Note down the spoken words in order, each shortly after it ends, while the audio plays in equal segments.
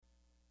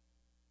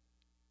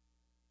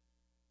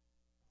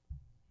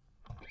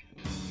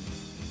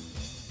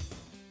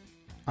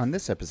On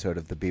this episode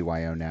of the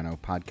BYO Nano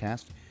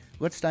podcast,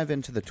 let's dive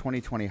into the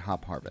 2020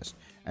 hop harvest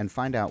and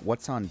find out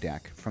what's on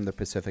deck from the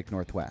Pacific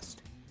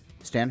Northwest.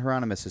 Stan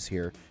Hieronymus is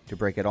here to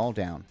break it all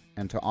down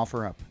and to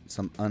offer up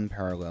some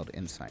unparalleled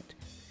insight.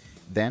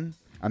 Then,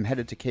 I'm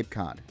headed to Cape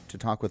Cod to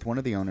talk with one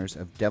of the owners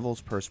of Devil's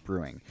Purse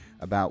Brewing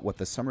about what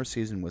the summer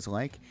season was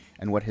like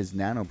and what his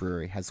nano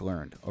brewery has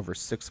learned over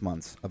 6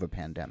 months of a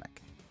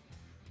pandemic.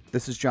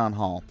 This is John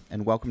Hall,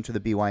 and welcome to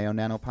the BYO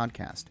Nano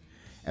podcast.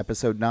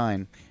 Episode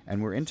 9,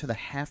 and we're into the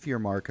half-year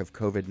mark of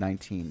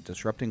COVID-19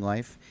 disrupting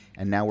life,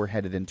 and now we're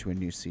headed into a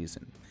new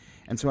season.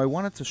 And so I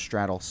wanted to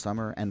straddle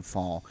summer and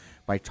fall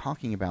by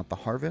talking about the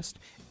harvest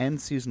and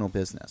seasonal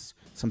business,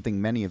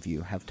 something many of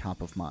you have top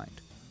of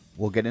mind.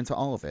 We'll get into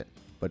all of it,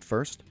 but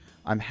first,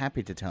 I'm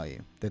happy to tell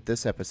you that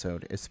this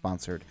episode is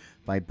sponsored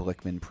by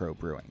Blickman Pro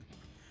Brewing.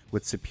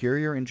 With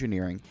superior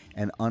engineering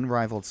and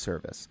unrivaled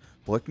service,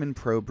 Blickman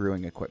Pro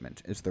Brewing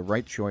equipment is the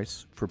right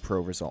choice for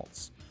pro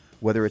results.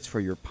 Whether it's for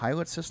your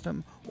pilot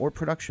system or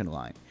production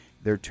line,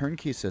 their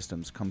turnkey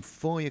systems come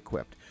fully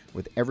equipped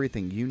with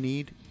everything you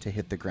need to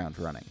hit the ground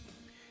running.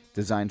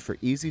 Designed for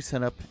easy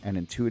setup and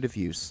intuitive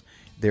use,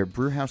 their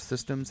brewhouse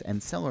systems and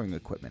cellaring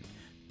equipment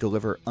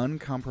deliver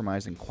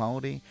uncompromising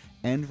quality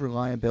and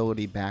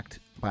reliability backed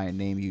by a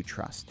name you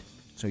trust,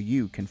 so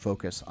you can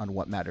focus on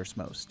what matters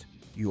most,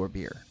 your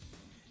beer.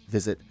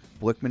 Visit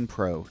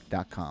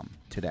blickmanpro.com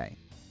today.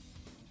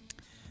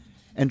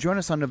 And join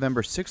us on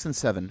November 6th and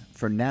 7th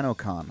for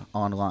NanoCon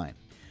online.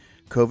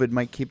 COVID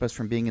might keep us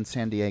from being in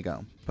San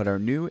Diego, but our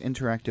new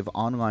interactive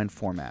online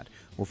format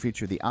will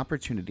feature the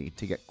opportunity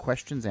to get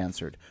questions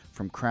answered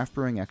from craft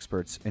brewing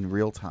experts in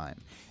real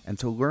time and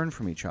to learn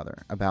from each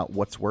other about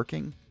what's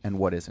working and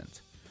what isn't.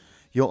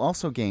 You'll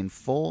also gain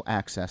full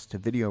access to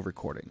video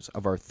recordings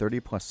of our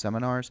 30-plus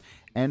seminars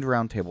and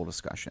roundtable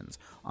discussions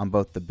on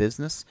both the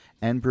business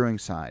and brewing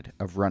side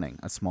of running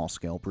a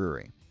small-scale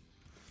brewery.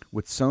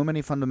 With so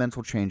many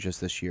fundamental changes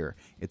this year,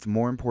 it's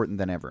more important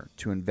than ever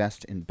to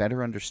invest in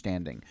better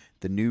understanding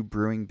the new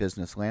brewing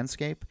business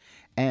landscape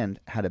and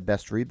how to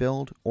best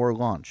rebuild or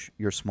launch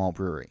your small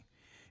brewery.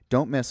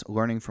 Don't miss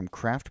learning from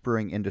craft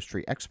brewing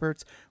industry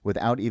experts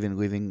without even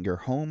leaving your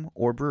home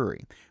or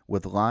brewery,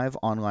 with live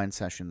online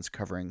sessions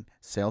covering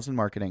sales and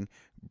marketing,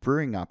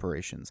 brewing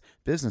operations,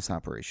 business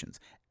operations,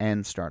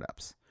 and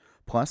startups.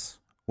 Plus,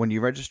 when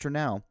you register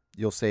now,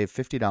 you'll save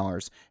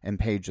 $50 and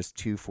pay just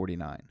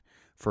 $2.49.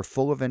 For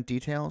full event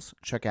details,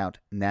 check out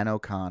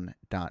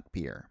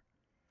nanocon.beer.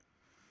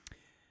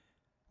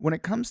 When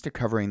it comes to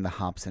covering the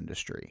hops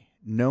industry,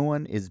 no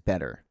one is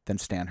better than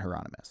Stan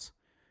Hieronymus.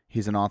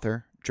 He's an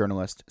author,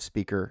 journalist,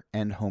 speaker,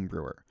 and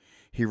homebrewer.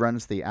 He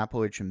runs the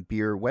Appalachian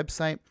Beer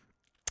website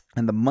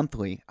and the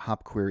monthly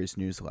Hop Queries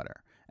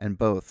newsletter, and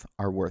both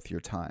are worth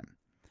your time.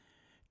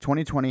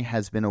 2020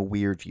 has been a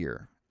weird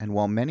year, and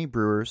while many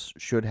brewers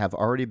should have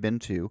already been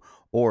to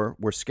or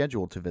were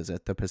scheduled to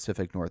visit the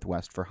Pacific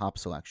Northwest for hop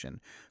selection,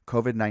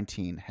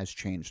 COVID-19 has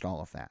changed all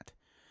of that.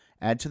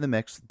 Add to the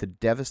mix the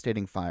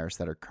devastating fires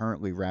that are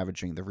currently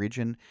ravaging the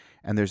region,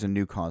 and there's a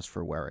new cause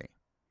for worry.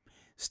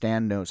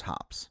 Stan knows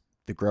hops,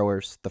 the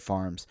growers, the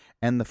farms,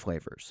 and the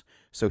flavors,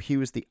 so he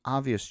was the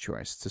obvious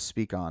choice to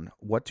speak on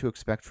what to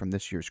expect from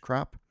this year's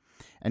crop,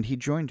 and he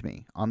joined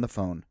me on the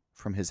phone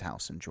from his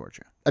house in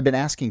Georgia. I've been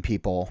asking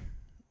people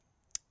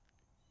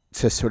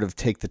to sort of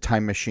take the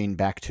time machine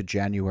back to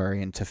January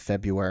and to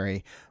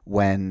February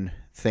when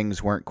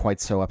things weren't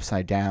quite so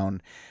upside down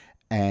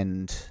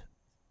and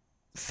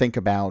think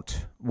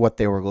about what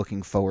they were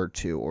looking forward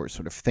to, or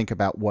sort of think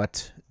about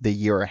what the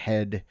year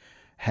ahead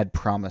had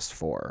promised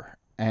for.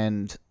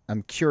 And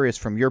I'm curious,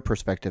 from your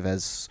perspective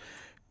as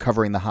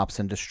covering the hops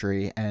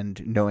industry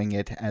and knowing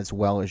it as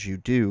well as you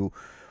do,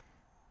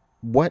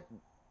 what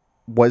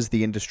was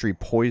the industry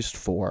poised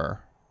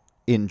for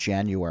in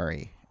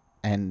January,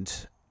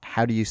 and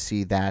how do you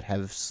see that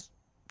have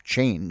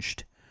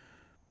changed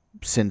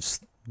since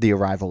the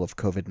arrival of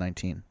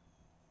COVID-19?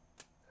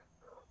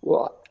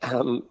 Well,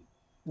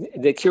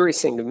 the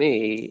curious thing to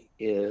me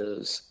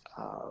is,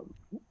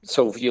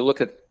 so if you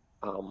look at,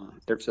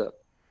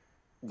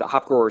 the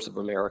Hop Growers of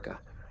America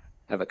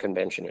have a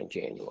convention in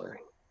January.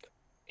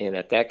 And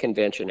at that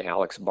convention,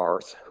 Alex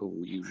Barth,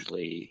 who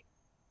usually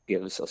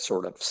gives a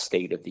sort of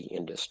state of the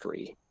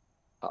industry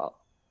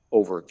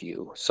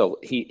overview. So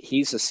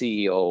he's the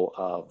CEO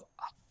of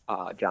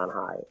John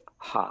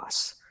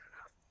Haas,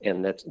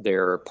 and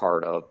they're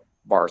part of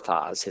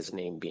Barth-Haas, his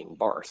name being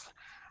Barth.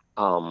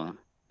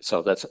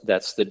 So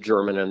that's the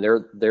German, and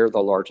they're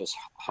the largest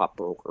hop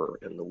broker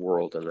in the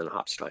world, and then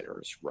Hopsteiner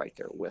is right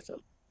there with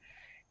them.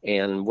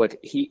 And what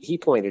he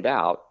pointed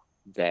out,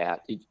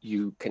 that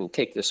you can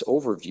take this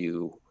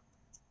overview,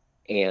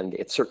 and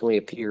it certainly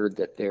appeared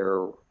that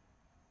there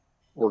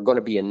were going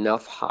to be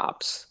enough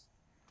hops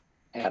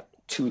at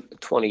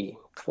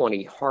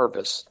 2020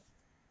 harvest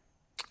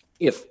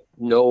if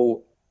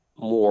no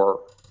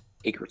more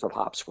acres of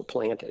hops were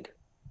planted.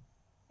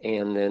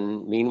 And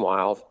then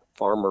meanwhile,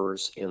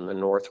 farmers in the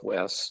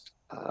Northwest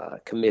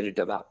committed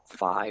about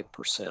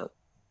 5%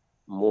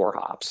 more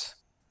hops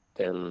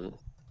than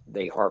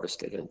they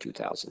harvested in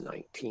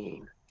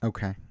 2019.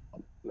 Okay.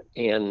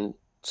 And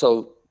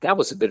so that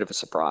was a bit of a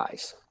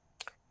surprise.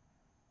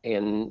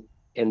 And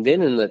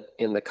then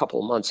in the couple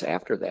of months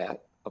after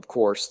that, of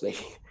course,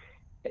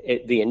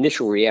 the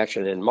initial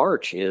reaction in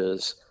March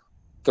is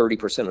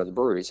 30% of the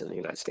breweries in the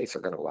United States are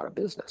going to go out of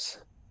business.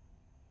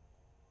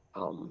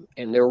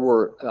 And there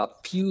were a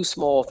few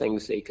small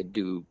things they could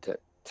do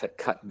to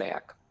cut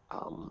back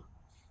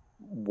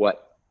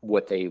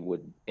what they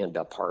would end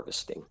up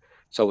harvesting.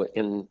 So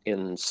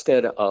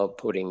instead of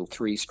putting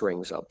 3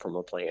 strings up from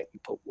a plant, you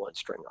put 1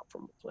 string up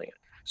from a plant.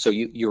 So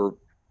you're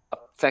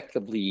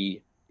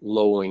effectively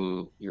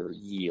lowering your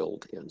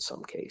yield in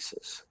some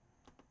cases.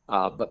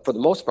 But for the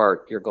most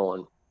part, you're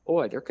going,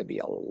 boy, there could be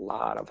a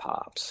lot of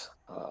hops,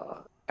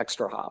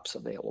 extra hops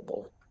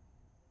available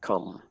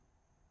come,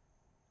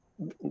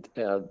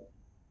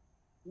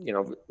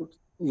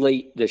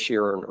 late this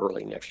year and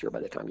early next year by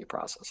the time you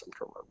process them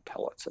to run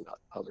pellets and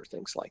other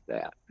things like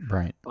that.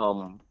 Right.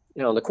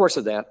 In the course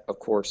of that, of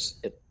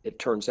course, it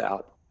turns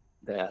out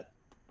that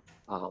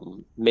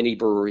many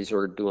breweries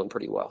are doing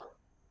pretty well.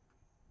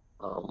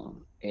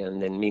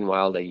 And then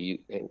meanwhile, they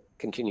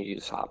continue to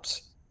use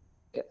hops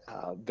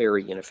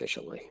very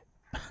inefficiently.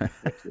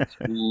 It's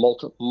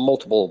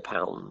multiple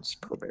pounds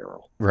per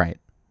barrel. Right.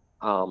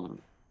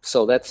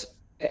 So that's,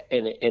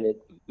 and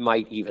it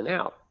might even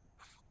out.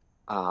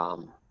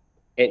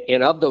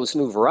 And of those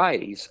new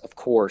varieties, of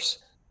course,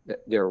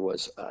 there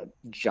was a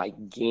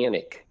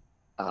gigantic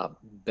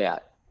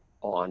bet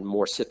on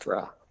more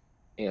Citra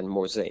and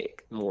more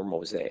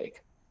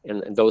Mosaic.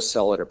 And those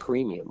sell at a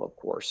premium, of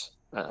course.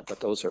 But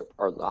those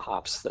are the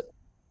hops that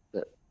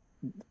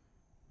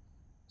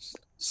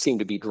seem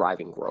to be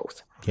driving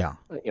growth. Yeah.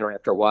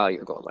 After a while,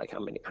 you're going like, how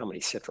many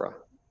Citra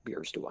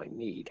beers do I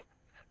need?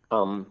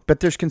 But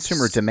there's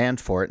consumer demand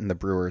for it, and the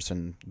brewers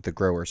and the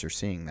growers are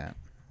seeing that.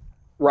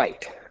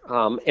 Right.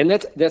 And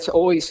that's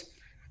always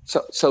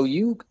so.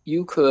 You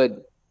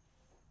could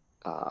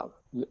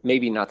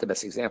maybe not the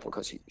best example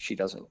because she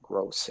doesn't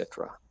grow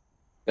Citra,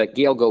 but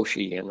Gail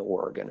Goshi in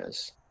Oregon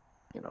is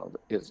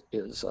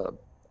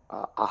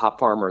a hop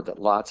farmer that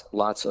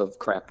lots of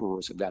craft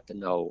brewers have got to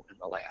know in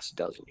the last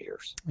dozen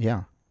years.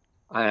 Yeah.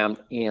 And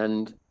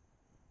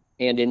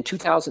in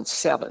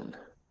 2007,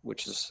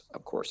 which is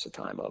of course the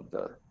time of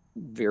the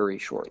very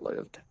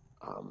short-lived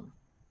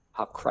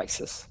hop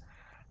crisis,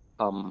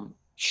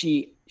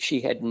 she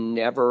had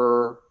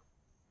never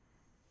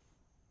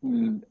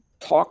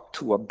talked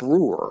to a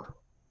brewer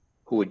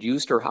who had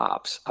used her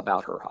hops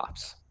about her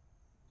hops.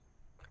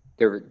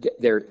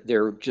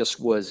 There just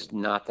was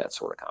not that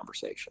sort of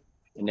conversation.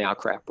 And now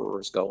craft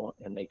brewers go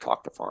and they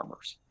talk to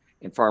farmers,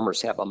 and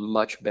farmers have a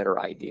much better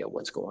idea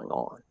what's going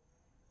on.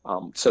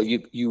 So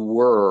you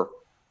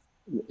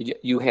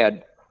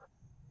had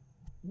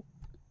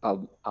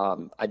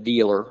a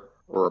dealer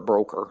or a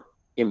broker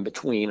in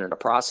between and a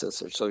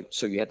processor.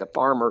 So you had the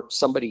farmer,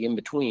 somebody in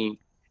between,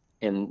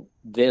 and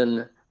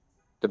then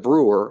the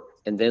brewer,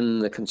 and then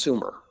the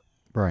consumer.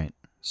 Right.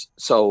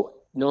 So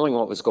knowing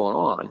what was going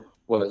on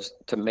was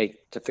to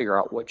figure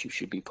out what you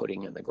should be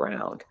putting in the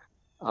ground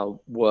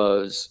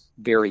was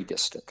very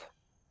distant.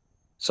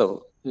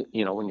 So,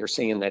 when you're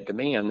seeing that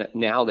demand,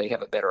 now they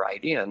have a better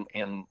idea,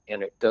 and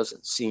it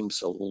doesn't seem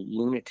so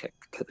lunatic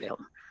to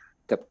them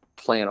to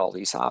plant all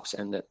these hops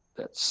and that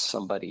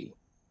somebody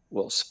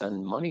will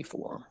spend money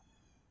for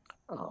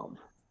them.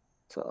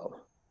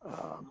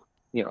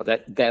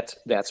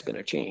 That's been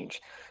a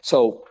change.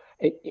 So,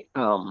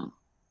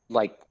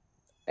 like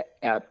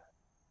at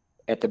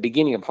the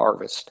beginning of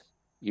harvest,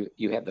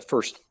 you have the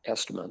first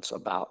estimates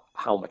about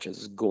how much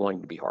is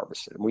going to be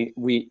harvested.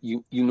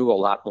 You knew a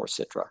lot more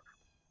Citra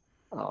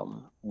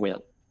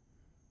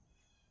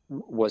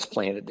was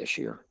planted this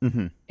year,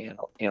 mm-hmm. and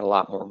a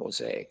lot more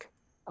Mosaic.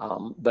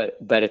 But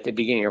at the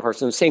beginning of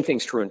harvest, and the same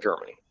thing's true in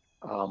Germany.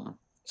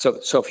 So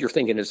if you're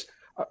thinking is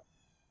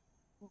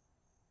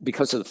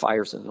because of the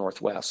fires in the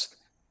Northwest,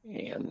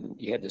 and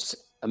you had this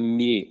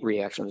immediate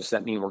reaction, does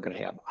that mean we're going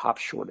to have hop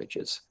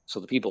shortages? So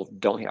the people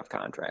don't have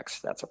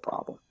contracts, that's a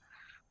problem.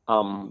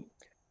 And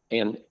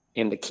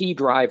the key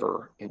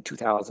driver in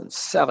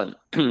 2007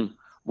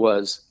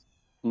 was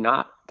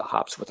not the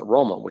hops with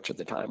aroma, which at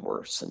the time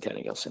were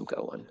Centennial,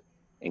 Simcoe,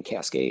 and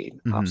Cascade,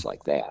 mm-hmm. hops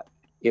like that.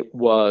 It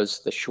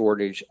was the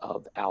shortage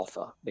of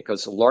alpha,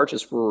 because the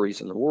largest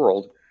breweries in the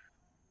world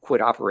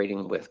quit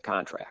operating with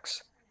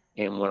contracts.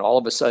 And when all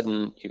of a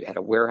sudden you had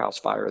a warehouse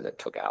fire that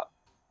took out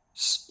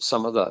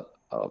some of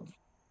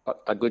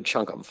a good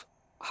chunk of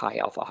high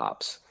alpha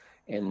hops,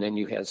 and then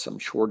you had some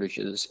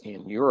shortages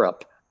in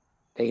Europe,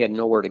 they had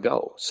nowhere to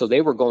go. So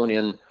they were going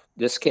in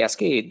this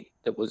Cascade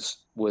that was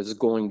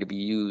going to be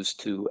used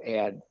to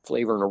add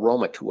flavor and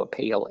aroma to a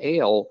pale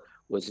ale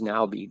was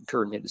now being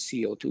turned into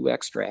CO2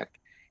 extract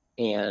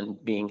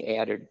and being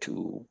added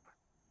to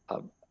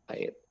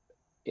a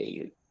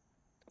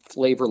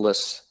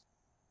flavorless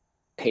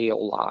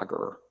pale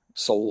lager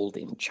sold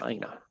in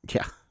China.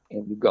 Yeah.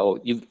 And you go,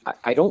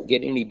 I don't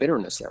get any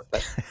bitterness there,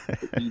 but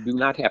you do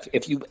not have,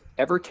 if you've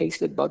ever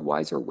tasted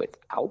Budweiser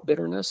without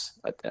bitterness,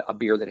 a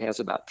beer that has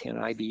about 10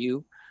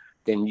 IBU,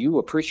 then you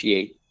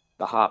appreciate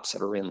the hops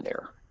that are in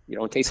there. You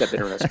don't taste that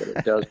bitterness, but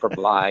it does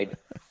provide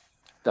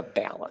the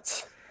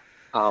balance.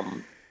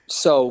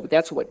 So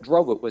that's what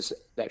drove it, was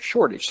that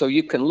shortage. So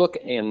you can look,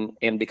 and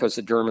because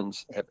the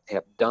Germans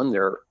have done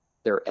their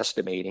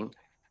estimating,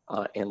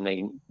 and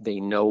they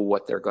know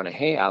what they're going to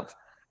have,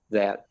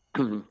 that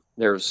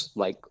there's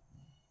like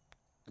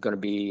going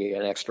to be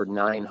an extra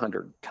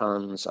 900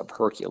 tons of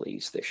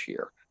Hercules this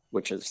year,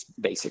 which is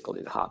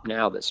basically the hop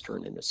now that's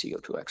turned into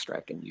CO2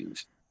 extract and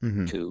used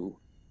to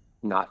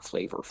not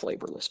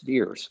flavorless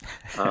beers.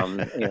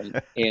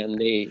 And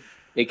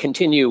they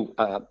continue.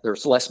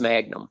 There's less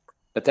Magnum,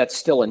 but that's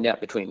still a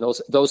net between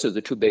those. Those are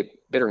the two big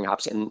bittering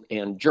hops,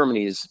 and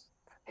Germany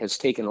has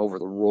taken over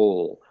the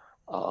role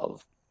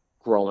of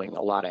growing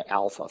a lot of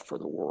alpha for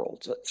the world.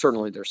 So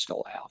certainly, there's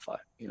still alpha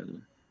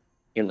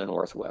in the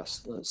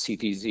Northwest, the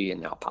CTZ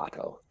and now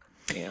Pato,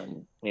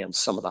 and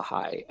some of the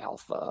high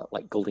alpha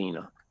like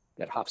Galena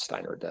that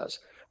Hofsteiner does.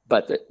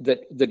 But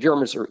the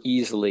Germans are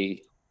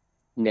easily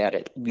net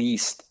at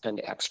least an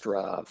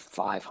extra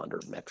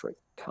 500 metric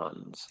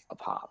tons of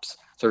hops.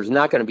 So there's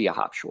not going to be a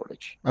hop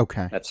shortage.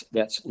 Okay.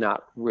 That's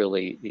not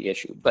really the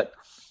issue. But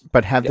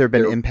have there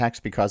been impacts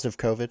because of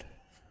COVID?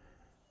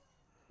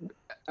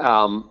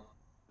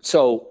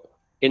 So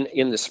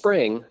in the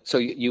spring, so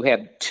you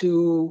have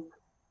two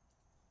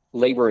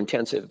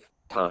labor-intensive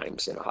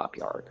times in a hop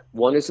yard.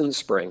 One is in the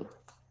spring,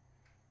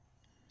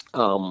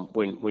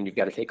 when you've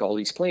got to take all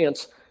these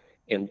plants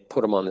and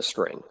put them on the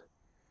string.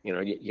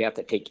 You have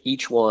to take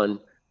each one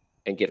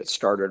and get it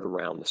started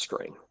around the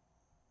string.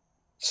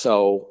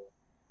 So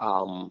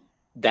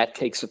that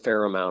takes a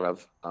fair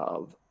amount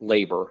of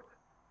labor,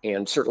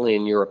 and certainly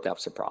in Europe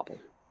that's a problem.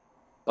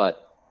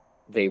 But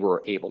they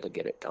were able to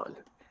get it done.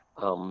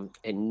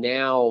 And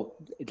now,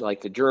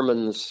 like the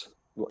Germans,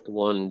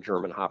 one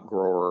German hop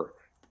grower,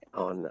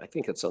 I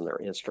think it's on their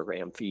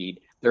Instagram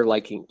feed, they're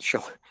liking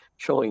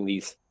showing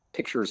these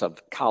pictures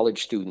of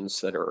college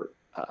students that are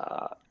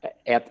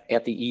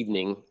at the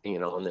evening,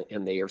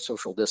 and they are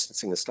social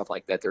distancing and stuff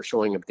like that. They're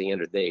showing up at the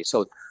end of the day.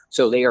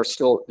 So they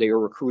are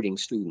recruiting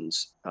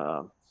students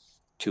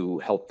to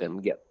help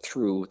them get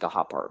through the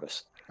hop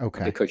harvest.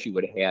 Okay. Because you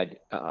would have had,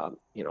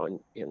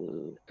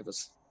 it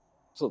was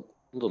a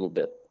little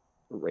bit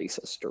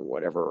racist or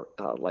whatever.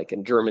 Like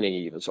in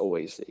Germany, it was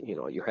always,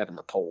 you're having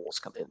the Poles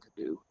come in to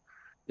do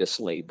this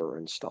labor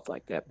and stuff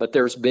like that. But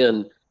there's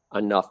been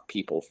enough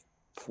people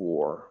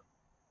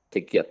to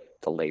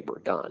get the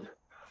labor done.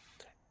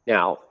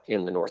 Now,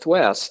 in the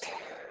Northwest,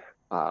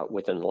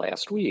 within the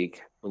last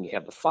week, when you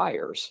have the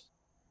fires,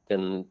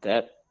 then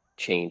that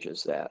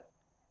changes that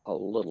a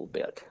little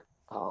bit.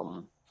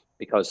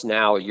 Because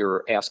now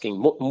you're asking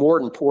more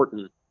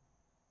important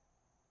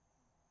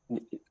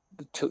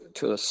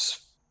to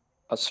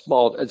a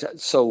small,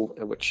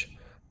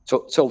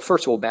 so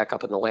first of all, back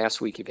up in the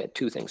last week, you've had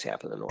two things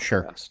happen in the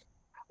Northwest.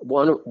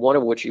 Sure. One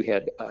of which you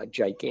had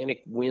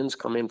gigantic winds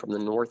come in from the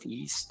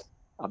Northeast,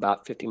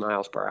 about 50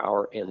 miles per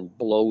hour, and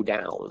blow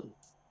down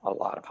a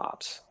lot of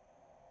hops.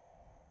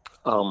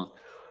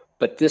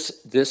 But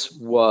this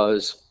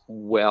was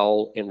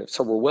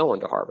so we're well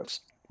into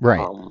harvest.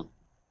 Right.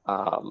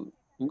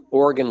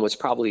 Oregon was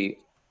probably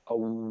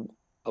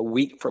a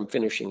week from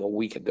finishing a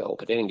week ago,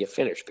 but they didn't get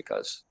finished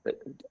because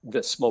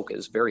the smoke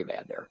is very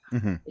bad there.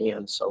 Mm-hmm.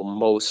 And so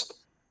most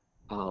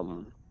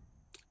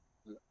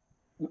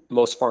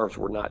farms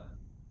were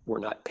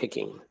not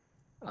picking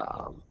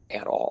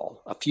at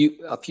all. A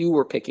few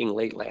were picking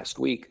late last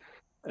week,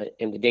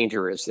 and the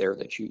danger is there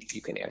that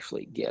you can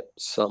actually get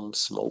some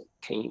smoke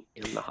taint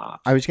in the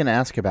hops. I was going to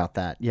ask about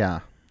that. Yeah.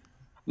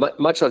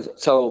 Much of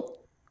so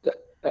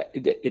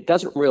it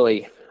doesn't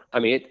really. I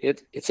mean,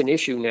 it's an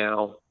issue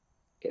now.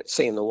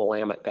 Say in the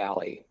Willamette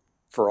Valley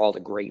for all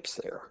the grapes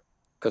there,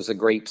 because the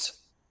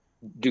grapes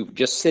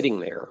just sitting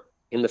there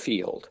in the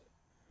field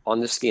on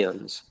the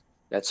skins,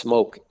 that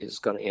smoke is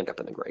going to end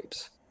up in the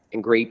grapes,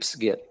 and grapes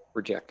get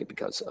rejected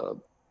because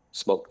of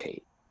smoke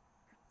taint.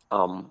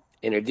 And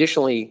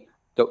additionally,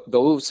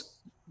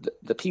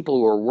 the people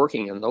who are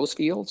working in those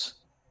fields,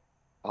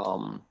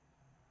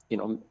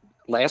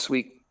 last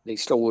week they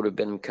still would have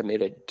been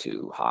committed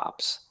to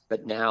hops,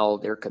 but now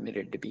they're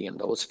committed to be in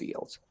those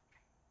fields.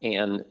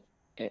 And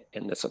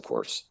this, of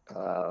course,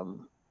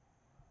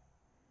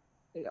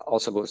 it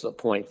also goes to the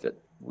point that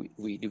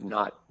we do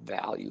not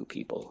value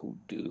people who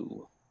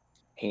do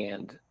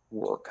hand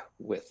work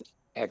with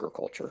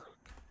agriculture.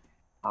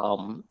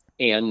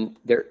 And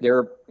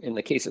they're in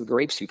the case of the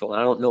grapes people, and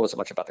I don't know as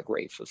much about the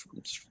grapes as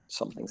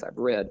some things I've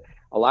read,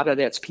 a lot of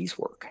that's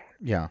piecework.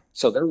 Yeah.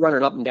 So they're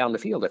running up and down the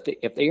field.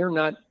 If they are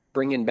not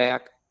bringing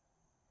back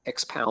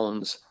X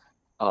pounds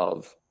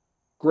of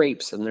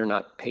grapes, then they're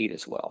not paid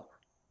as well.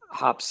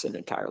 Hops an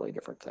entirely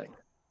different thing.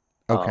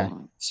 Okay.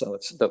 So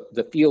it's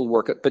the field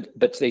work,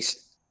 but they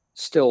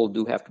still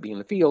do have to be in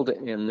the field,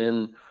 and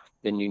then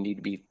you need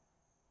to be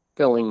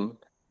filling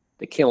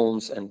the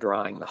kilns and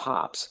drying the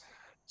hops.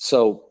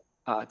 So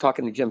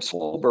talking to Jim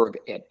Solberg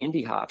at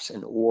Indie Hops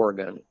in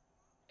Oregon,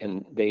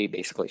 and they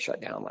basically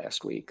shut down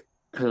last week.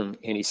 And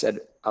he said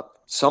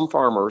some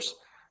farmers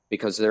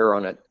because they're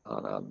on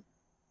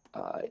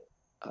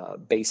a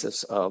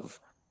basis of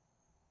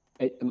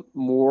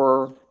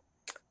more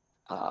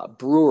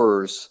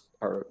brewers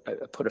are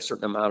put a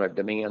certain amount of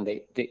demand.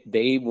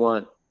 They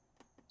want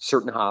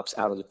certain hops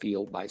out of the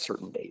field by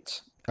certain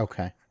dates.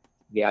 Okay.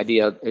 The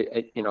idea,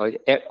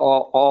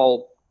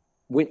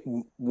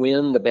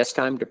 when the best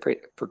time to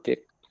pick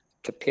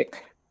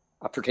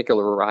a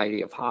particular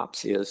variety of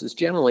hops is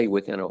generally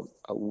within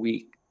a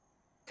week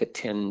to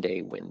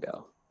 10-day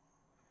window,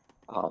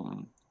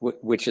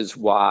 which is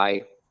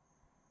why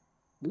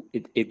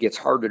it gets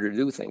harder to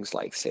do things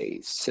like, say,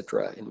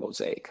 Citra and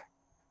Mosaic,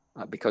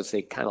 because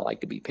they kind of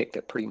like to be picked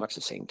at pretty much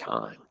the same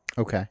time.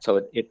 Okay.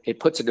 So it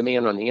puts a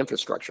demand on the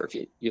infrastructure.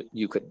 If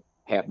you could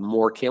have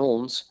more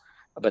kilns,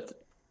 but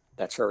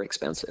that's very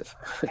expensive.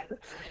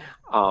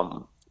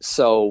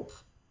 So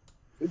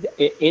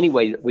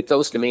anyway, with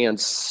those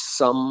demands,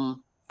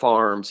 some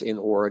farms in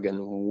Oregon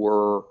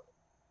were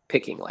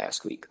picking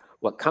last week.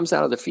 What comes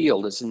out of the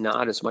field is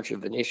not as much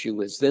of an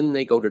issue as then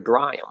they go to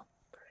dry them.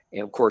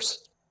 And of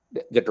course,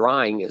 the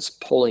drying is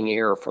pulling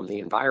air from the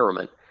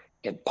environment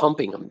and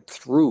pumping them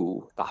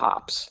through the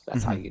hops.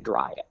 That's how you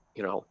dry it.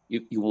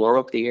 You warm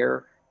up the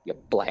air, you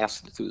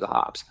blast it through the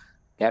hops.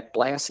 That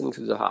blasting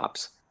through the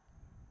hops,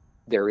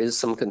 there is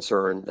some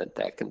concern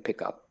that can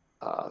pick up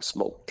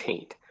smoke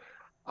taint.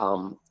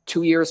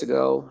 2 years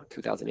ago,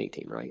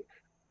 2018, right?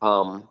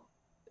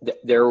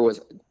 There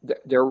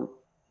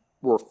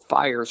were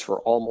fires for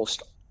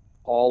almost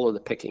all of the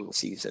picking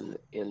season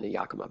in the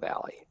Yakima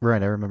Valley.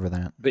 Right, I remember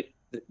that. But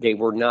they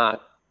were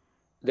not.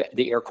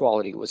 The air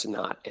quality was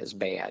not as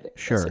bad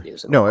as it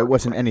is. No, it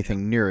wasn't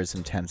anything near as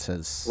intense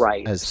as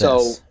as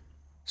this.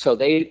 So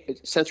they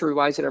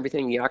sensory-wise and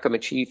everything. The Yakima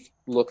chief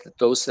looked at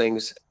those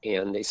things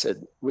and they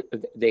said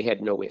they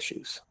had no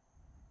issues.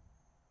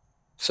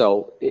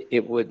 So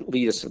it would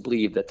lead us to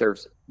believe that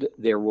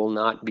there will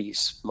not be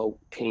smoke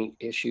taint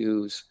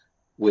issues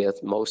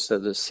with most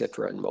of the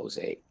Citra and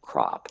Mosaic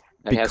crop.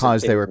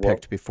 Because they were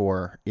picked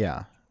before,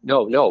 yeah.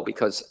 No,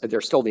 because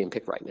they're still being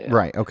picked right now.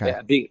 Right, okay.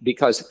 Yeah,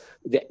 because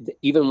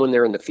even when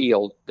they're in the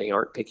field, they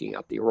aren't picking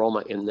up the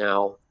aroma, and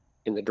now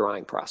in the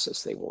drying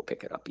process, they won't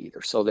pick it up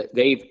either. So that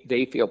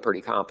they feel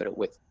pretty confident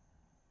with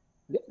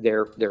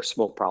their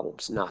smoke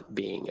problems not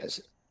being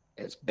as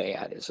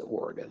bad as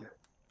Oregon.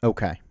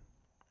 Okay.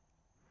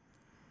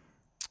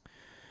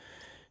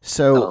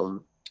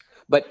 So,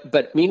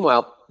 but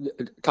meanwhile,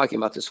 talking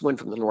about this wind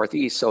from the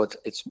northeast, so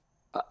it's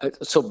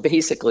so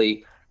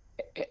basically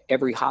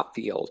every hop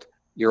field,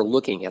 you're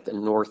looking at the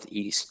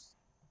northeast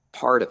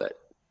part of it.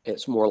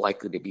 It's more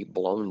likely to be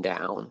blown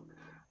down,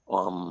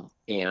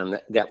 and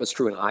that was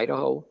true in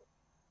Idaho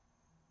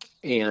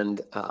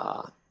and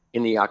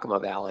in the Yakima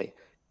Valley,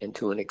 and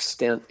to an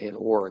extent in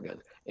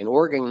Oregon. In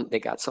Oregon, they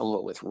got some of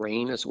it with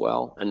rain as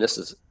well, and this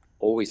is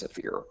always a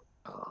fear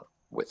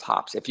with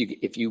hops. If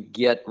you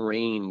get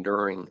rain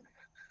during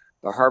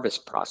the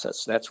harvest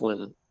process, that's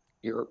when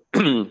your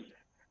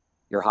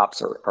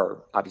hops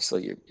are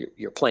obviously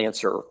your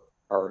plants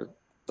are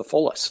the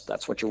fullest.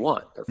 That's what you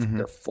want.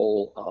 They're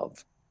full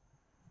of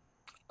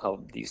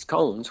these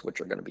cones,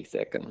 which are going to be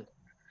thick,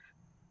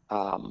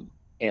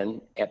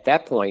 and at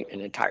that point,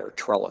 an entire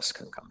trellis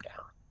can come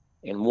down.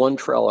 And one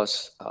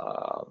trellis,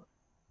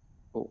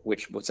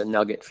 which was a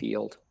nugget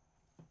field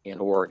in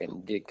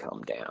Oregon, did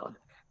come down.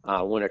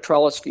 When a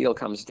trellis field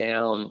comes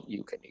down,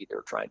 you can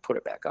either try and put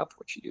it back up,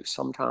 which you do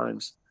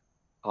sometimes,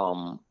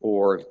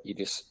 or you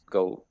just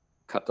go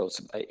cut those.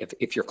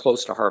 If you're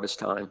close to harvest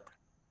time,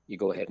 you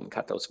go ahead and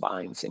cut those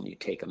vines and you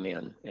take them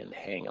in and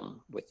hang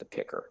them with the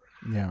picker.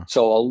 Yeah.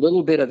 So a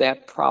little bit of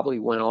that probably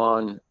went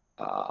on.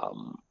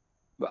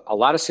 A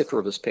lot of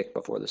Citra was picked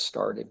before this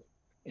started,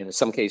 and in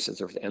some cases,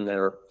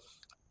 the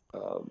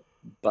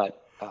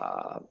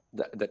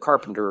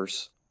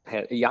carpenters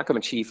had Yakima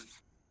Chief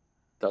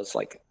does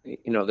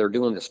they're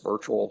doing this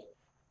virtual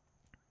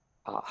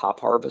hop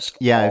harvest.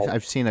 Yeah,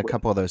 I've seen a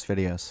couple of those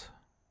videos.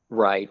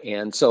 Right,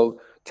 and so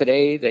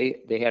today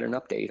they had an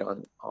update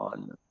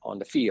on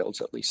the fields,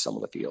 at least some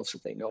of the fields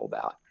that they know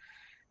about.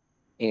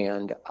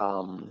 And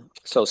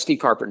so Steve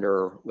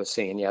Carpenter was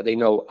saying, yeah, they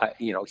know,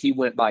 he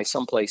went by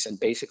someplace and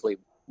basically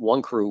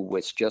one crew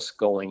was just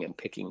going and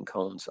picking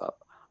cones up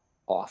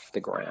off the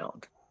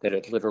ground that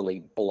had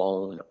literally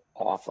blown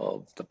off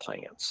of the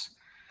plants.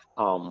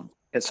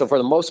 And so for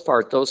the most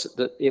part,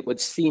 it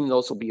would seem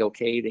those will be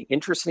okay. The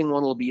interesting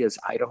one will be is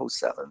Idaho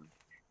 7.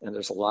 And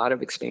there's a lot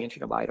of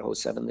expansion of Idaho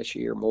 7 this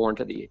year, more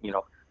into the,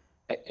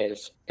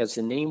 as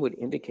the name would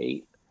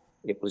indicate,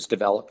 it was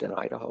developed in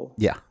Idaho.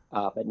 Yeah.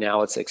 But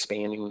now it's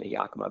expanding in the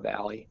Yakima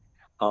Valley.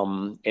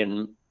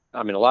 And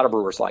I mean, a lot of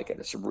brewers like it.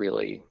 It's a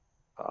really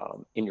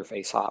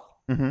in-your-face hop.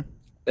 Mm-hmm.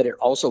 But it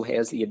also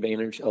has the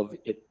advantage of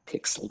it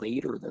picks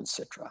later than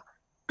Citra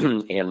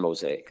and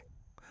Mosaic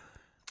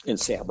and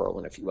Sabro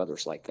and a few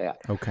others like that.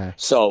 Okay.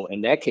 So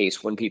in that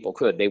case, when people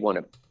could, they want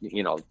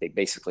to, they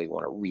basically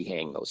want to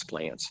rehang those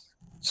plants.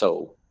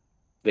 So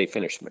they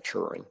finish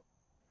maturing.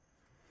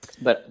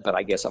 But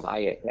I guess if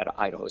I had an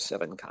Idaho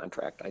 7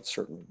 contract, I'd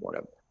certainly want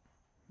to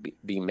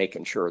be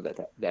making sure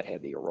that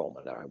had the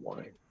aroma that I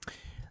wanted.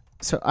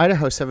 So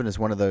Idaho 7 is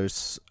one of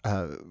those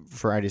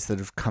varieties that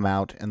have come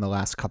out in the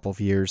last couple of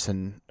years,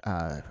 and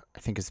I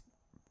think has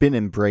been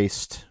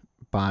embraced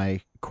by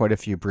quite a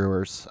few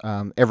brewers.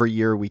 Every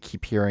year we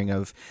keep hearing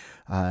of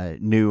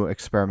new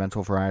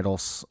experimental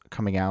varietals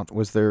coming out.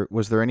 Was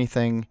there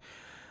anything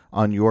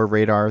on your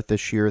radar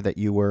this year that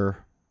you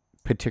were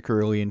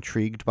particularly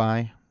intrigued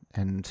by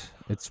and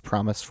its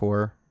promise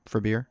for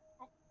beer?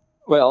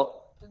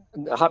 Well,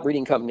 the hop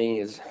breeding company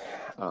is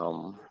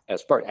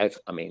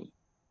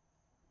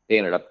they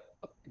ended up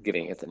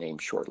giving it the name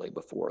shortly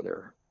before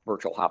their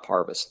virtual hop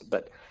harvest,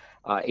 but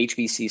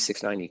HBC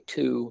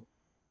 692,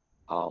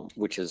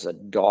 which is a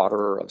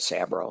daughter of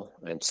Sabro,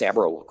 and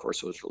Sabro, of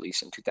course, was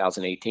released in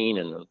 2018,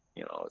 and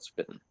it's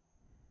been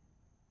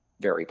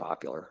very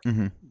popular,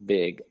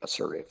 big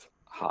assertive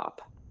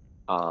hop.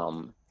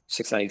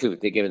 692,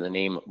 they gave it the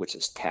name, which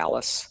is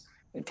Talus,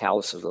 and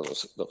Talus is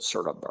those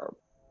sort of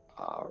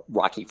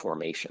rocky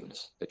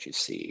formations that you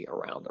see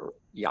around the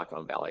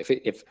Yakima Valley. If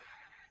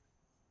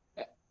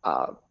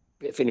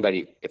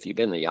you've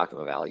been in the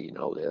Yakima Valley, you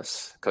know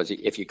this, because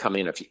if you come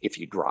in, if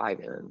you drive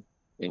in,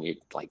 and you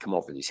like come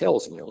over these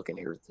hills and you're looking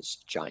here at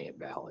this giant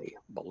valley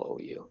below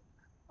you,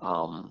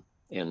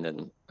 and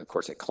then of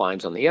course it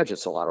climbs on the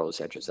edges. A lot of those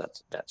edges,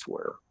 that's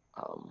where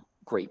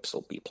grapes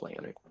will be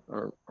planted,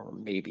 or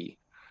maybe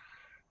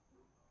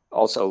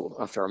also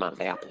a fair amount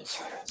of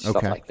apples,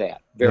 stuff like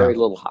that. Very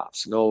little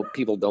hops. No,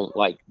 people don't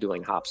like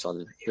doing hops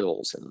on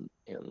hills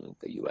in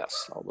the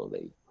U.S., although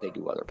they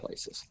do other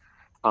places.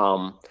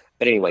 But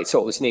anyway, so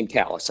it was named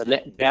Talus, and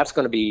that's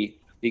going to be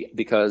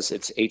because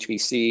it's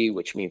HBC,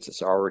 which means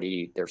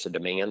there's a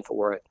demand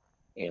for it,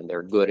 and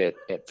they're good at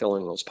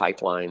filling those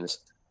pipelines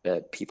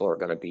that people are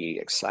going to be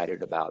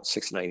excited about.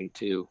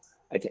 692,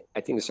 I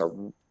think it's a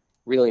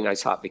really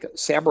nice hop because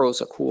Sabro is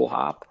a cool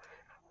hop.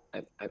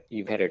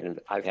 I've had it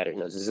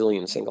in a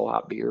zillion single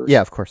hop beers.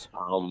 Yeah, of course.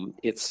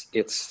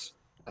 It's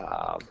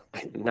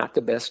not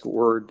the best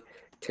word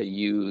to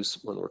use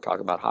when we're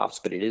talking about hops,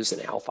 but it is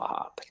an alpha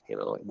hop. It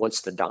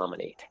wants to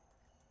dominate,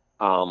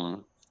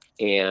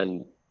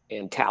 and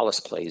Talus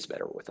plays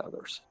better with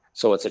others.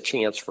 So it's a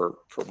chance for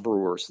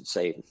brewers to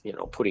say,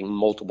 putting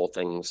multiple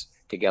things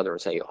together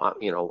and say,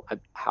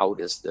 how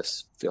does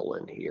this fill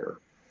in here,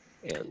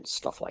 and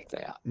stuff like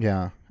that.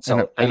 Yeah.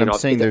 So I'm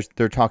saying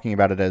they're talking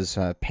about it as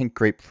pink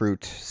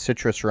grapefruit,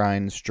 citrus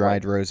rinds,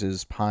 dried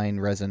roses, pine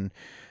resin,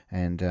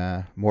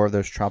 and more of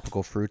those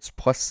tropical fruits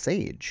plus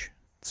sage.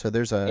 So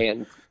there's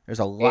a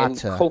lot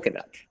to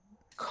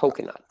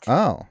coconut.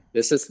 Oh,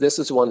 this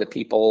is one that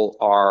people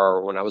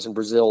are. When I was in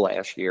Brazil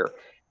last year,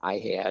 I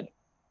had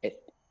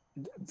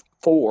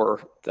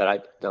 4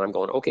 that I'm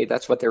going. Okay,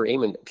 that's what they're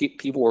aiming.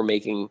 People were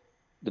making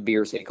the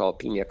beers they call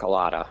Pina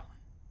Colada,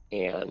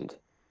 and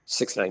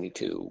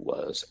 692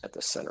 was at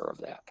the center of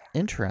that.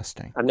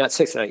 Interesting. I'm not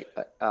 690.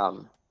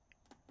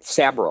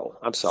 Sabro.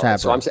 I'm sorry.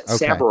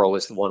 Sabro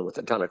is the one with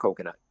a ton of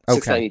coconut.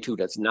 692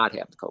 does not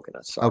have the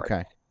coconut. Sorry.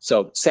 Okay.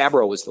 So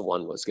Sabro is the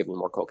one was giving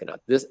more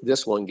coconut.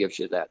 This one gives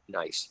you that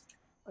nice,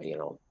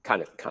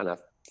 kind of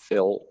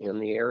fill in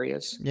the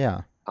areas.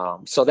 Yeah.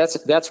 So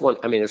that's one.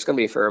 I mean, there's going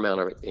to be a fair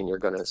amount of it, and you're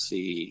going to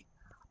see,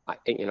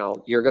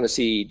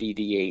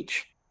 DDH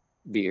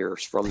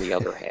beers from the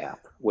other half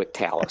with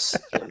Talus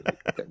in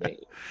the name.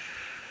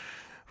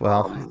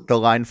 Well, the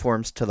line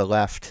forms to the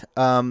left.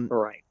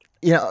 Right.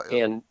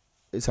 And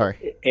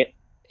sorry.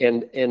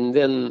 And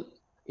then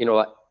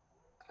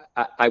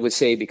I would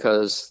say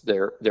because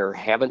there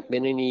haven't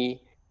been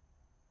any.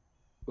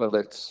 Well,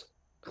 it's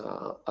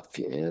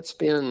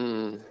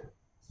been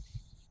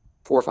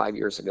 4 or 5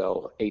 years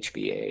ago.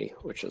 HBA,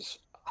 which is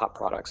Hop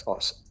Products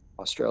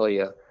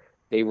Australia,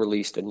 they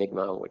released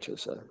Enigma, which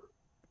is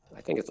I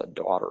think it's a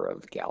daughter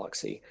of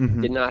Galaxy.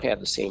 Mm-hmm. Did not have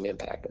the same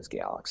impact as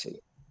Galaxy.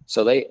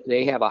 So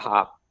they have a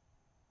hop,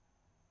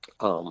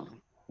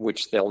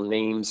 which they'll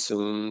name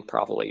soon,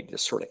 probably to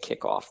sort of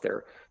kick off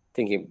their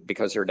thinking,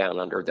 because they're down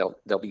under.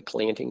 They'll be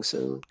planting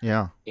soon.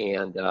 Yeah.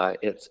 And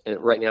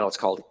right now it's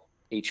called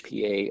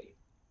HPA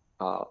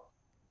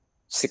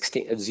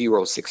 016.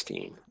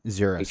 HPA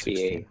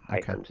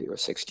 -016.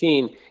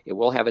 016. It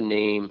will have a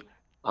name,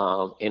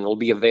 and it'll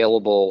be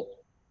available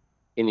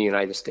in the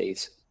United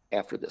States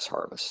after this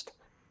harvest.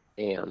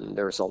 And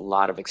there's a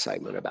lot of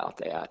excitement about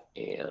that.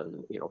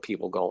 And,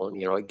 people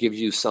going, it gives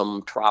you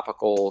some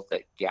tropical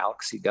that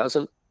Galaxy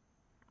doesn't.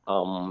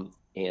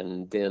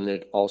 And then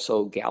it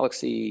also,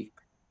 Galaxy,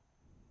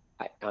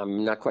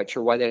 I'm not quite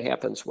sure why that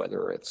happens,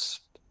 whether it's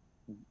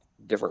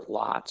different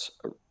lots,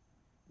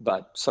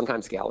 but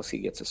sometimes Galaxy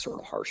gets a sort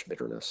of harsh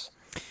bitterness.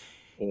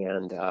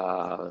 And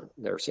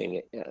they're saying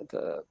it at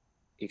the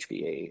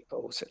HBA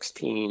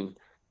 016.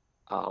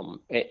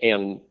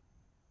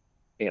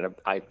 And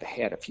I've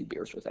had a few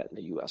beers with that in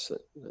the U.S.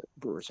 that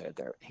brewers had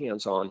their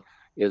hands on.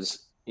 It's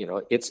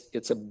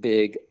a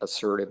big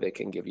assertive. It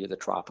can give you the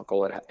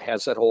tropical. It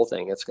has that whole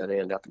thing. It's going to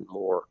end up in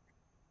more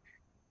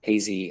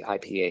hazy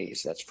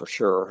IPAs, that's for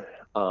sure.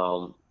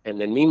 And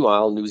then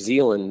meanwhile, New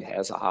Zealand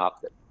has a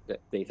hop that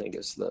they think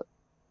is the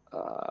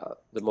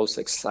the most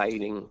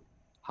exciting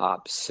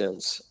hop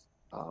since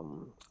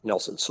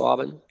Nelson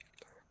Sauvin,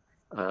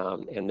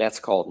 and that's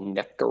called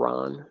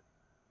Nectaron.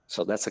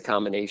 So that's a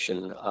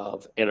combination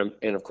of, and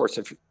of course,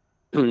 if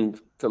you're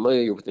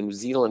familiar with the New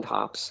Zealand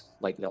hops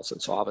like Nelson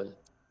Sauvin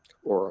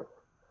or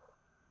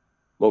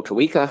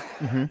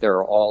Motueka,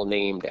 they're all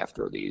named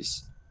after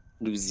these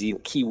New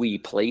Zealand Kiwi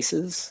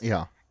places.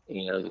 Yeah.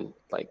 And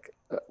like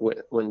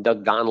when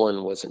Doug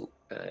Donlin was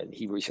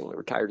he recently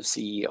retired as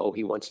CEO,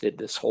 he once did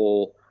this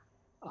whole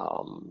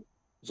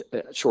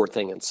short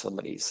thing in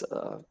somebody's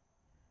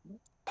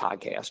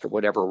podcast or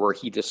whatever, where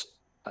he just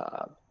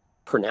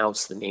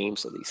pronounced the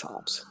names of these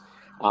hops.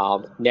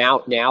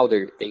 Now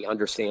they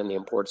understand the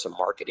importance of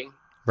marketing.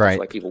 Right. That's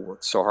why people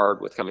work so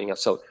hard with coming up.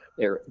 So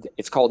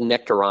it's called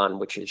Nectaron,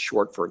 which is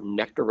short for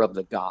Nectar of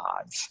the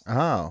Gods.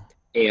 Oh.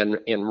 And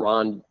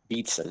Ron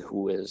Beatson,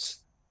 who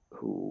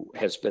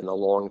has been a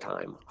long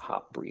time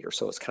hop breeder,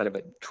 so it's kind of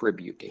a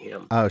tribute to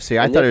him. Oh, see,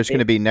 I thought it was going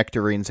to be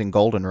nectarines and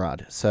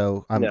goldenrod.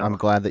 So I'm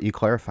glad that you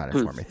clarified it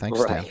for me. Thanks,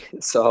 right.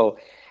 Stan. So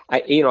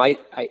I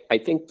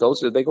think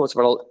those are the big ones,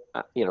 but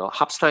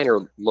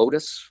Hopsteiner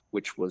Lotus,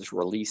 which was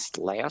released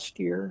last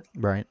year.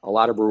 Right. A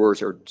lot of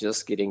brewers are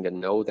just getting to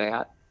know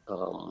that.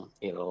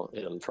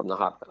 And from the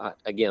hop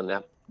again,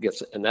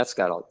 that's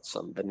got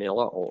some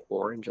vanilla or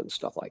orange and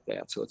stuff like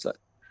that. So it's a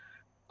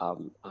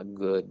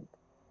good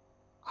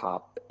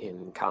hop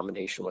in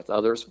combination with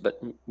others.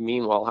 But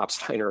meanwhile,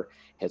 Hopsteiner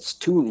has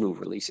 2 new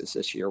releases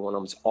this year. One of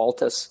them is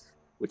Altus,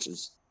 which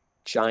is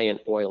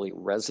giant, oily,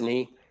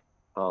 resiny.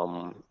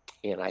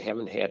 And I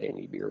haven't had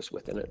any beers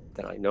within it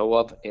that I know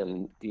of.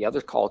 And the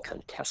other called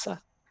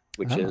Contessa,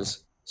 which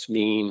means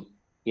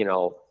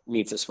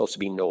it's supposed to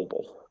be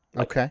noble.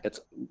 Like okay. It's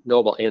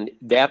noble. And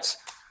that's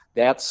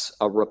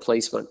a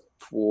replacement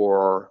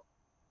for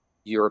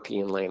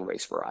European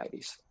landrace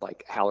varieties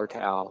like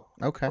Hallertau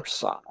or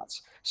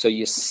Saaz. So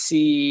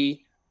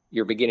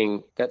you're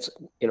beginning,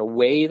 in a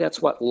way,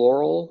 that's what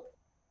Laurel,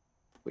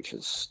 which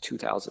is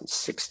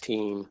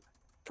 2016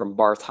 from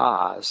Barth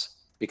Haas,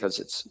 because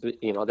it's,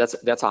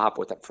 that's a hop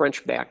with a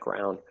French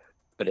background,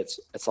 but it's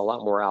a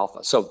lot more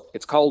alpha. So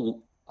it's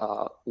called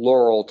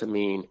Laurel to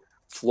mean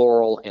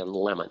floral and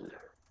lemon.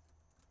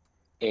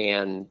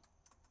 And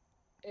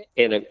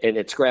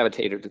it's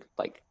gravitated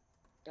like,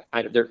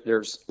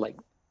 there's like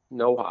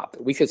no hop.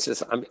 We could say,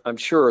 I'm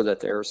sure that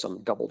there are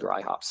some double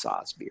dry hop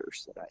Saaz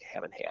beers that I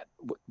haven't had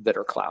that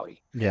are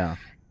cloudy,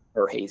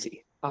 or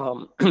hazy.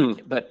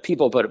 But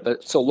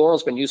so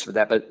Laurel's been used for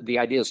that. But the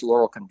idea is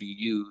Laurel can be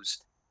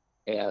used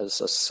as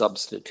a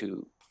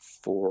substitute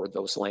for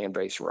those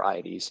landrace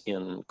varieties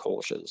in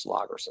Kolsch's,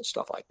 lagers, and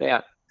stuff like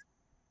that.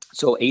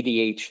 So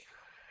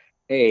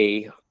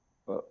ADHA,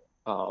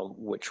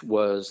 which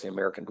was the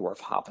American Dwarf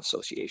Hop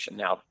Association,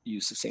 now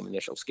use the same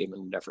initials, gave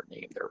them a different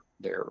name.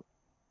 They're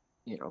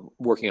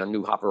working on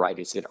new hop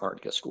varieties that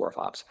aren't just dwarf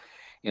hops,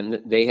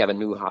 and they have a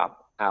new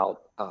hop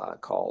out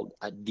called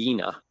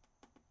Adina,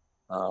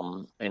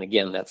 and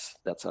again that's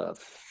a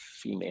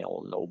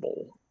female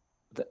noble.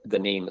 The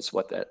name is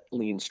what that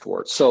leans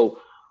towards. So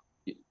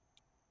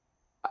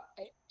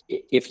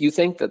if you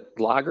think that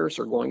lagers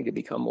are going to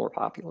become more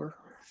popular,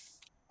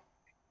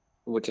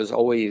 which is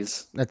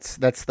always that's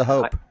the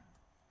hope.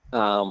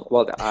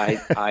 Well,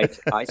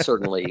 I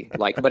certainly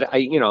like it, but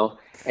I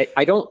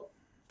don't.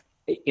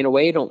 In a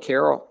way, I don't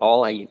care.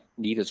 All I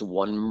need is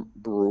one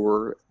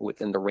brewer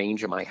within the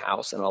range of my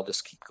house, and I'll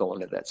just keep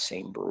going to that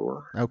same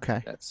brewer.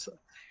 Okay. That's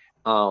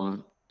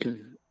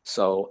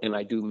so, and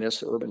I do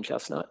miss Urban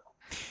Chestnut.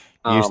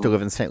 You used to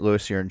live in St.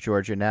 Louis. You're in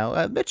Georgia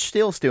now. Mitch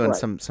Steele's doing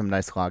some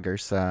nice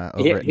lagers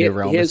over at New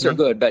Realm. His are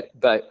good,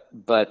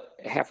 but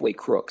Halfway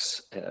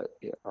Crooks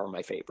are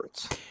my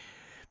favorites.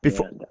 I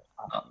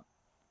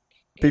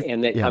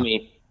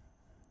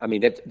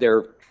mean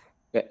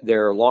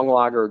they're long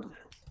lagered,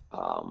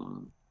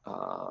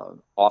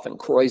 often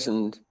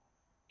krausened,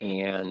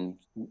 and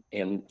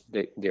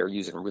they're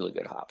using really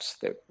good hops.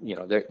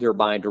 They're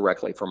buying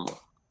directly from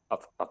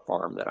a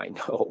farm that I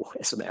know,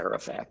 as a matter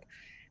of fact.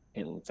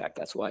 And in fact,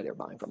 that's why they're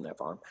buying from that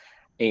farm.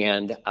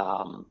 And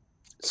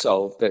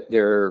so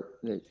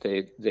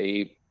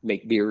they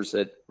make beers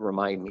that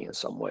remind me in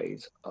some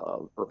ways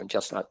of Urban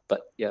Chestnut.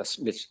 But yes,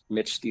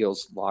 Mitch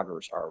Steele's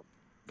lagers are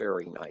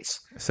very nice.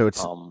 So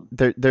it's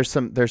there's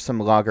some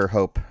lager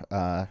hope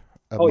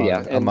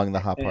among the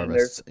hop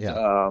harvests.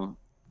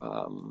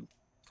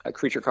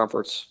 Creature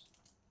Comforts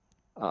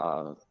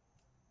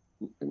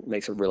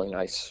makes a really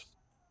nice,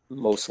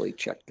 mostly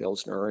Czech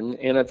Pilsner,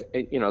 and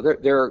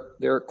there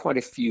are quite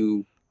a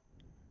few.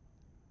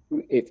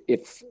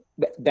 If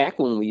back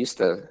when we used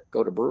to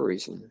go to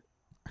breweries and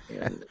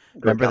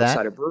remember that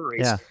outside of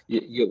breweries,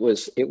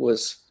 it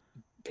was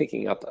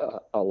picking up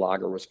a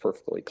lager was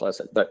perfectly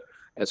pleasant. But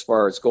as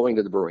far as going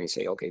to the brewery and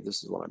say, okay,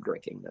 this is what I'm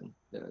drinking,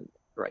 then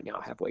right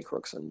now Halfway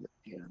Crooks and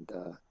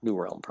New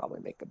Realm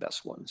probably make the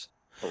best ones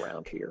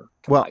around here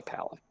to my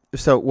palate.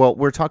 So,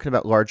 we're talking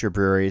about larger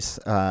breweries,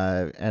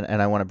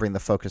 and I want to bring the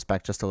focus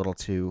back just a little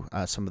to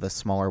some of the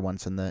smaller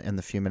ones in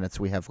the few minutes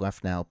we have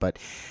left now. But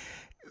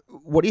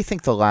what do you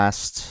think the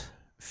last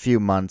few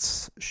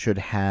months should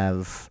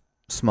have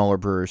smaller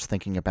brewers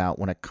thinking about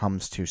when it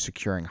comes to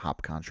securing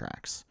hop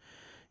contracts?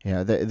 You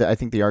know, I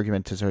think the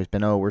argument has always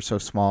been, oh, we're so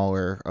small,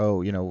 or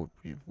oh,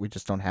 we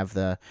just don't have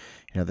the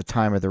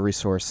time or the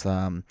resource.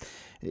 Do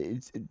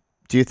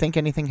you think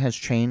anything has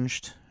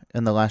changed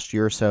in the last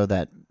year or so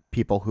that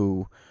people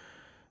who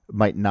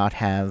might not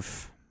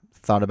have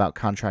thought about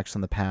contracts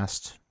in the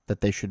past,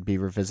 that they should be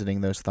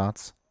revisiting those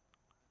thoughts?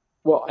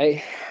 Well,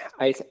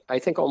 I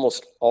think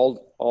almost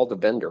all the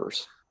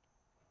vendors,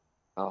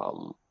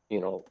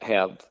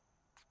 have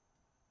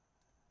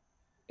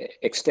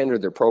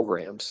extended their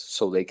programs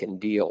so they can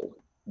deal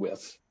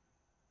with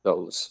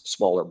those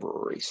smaller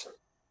breweries.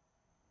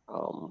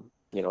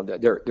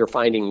 They're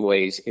finding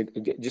ways.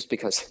 Just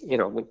because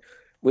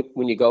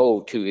when you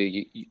go to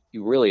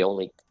you really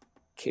only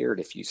cared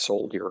if you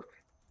sold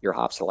your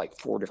hops to like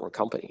 4 different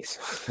companies,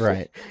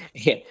 Right.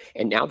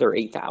 and now they're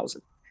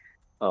 8,000.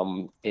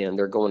 And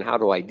they're going, how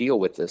do I deal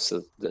with this?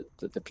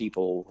 The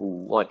people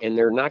who want, and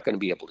they're not going to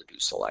be able to do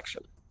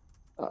selection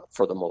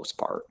for the most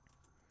part.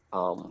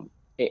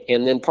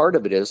 And then part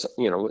of it is,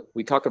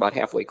 we talked about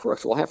Halfway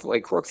Crooks. Well, Halfway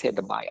Crooks had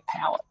to buy a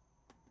pallet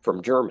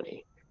from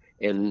Germany,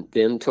 and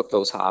then took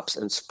those hops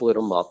and split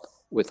them up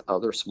with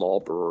other small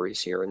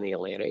breweries here in the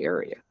Atlanta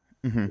area.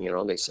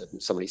 Mm-hmm.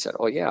 Somebody said,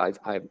 oh yeah,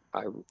 I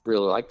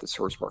really like this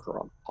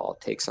Herzberger. I'll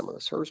take some of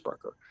this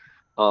Herzberger.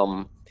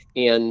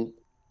 And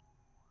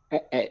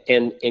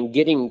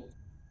getting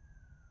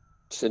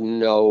to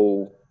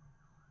know,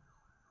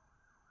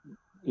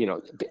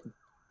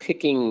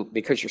 picking,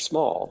 because you're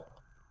small,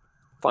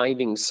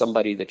 finding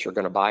somebody that you're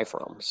going to buy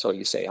from. So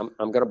you say, I'm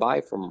going to buy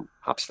from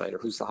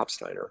Hopsteiner. Who's the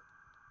Hopsteiner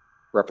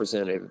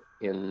representative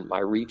in my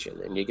region?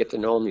 And you get to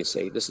know them. You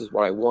say, this is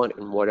what I want,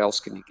 and what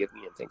else can you give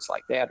me, and things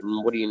like that.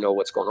 And what do you know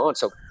what's going on?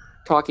 So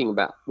talking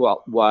about,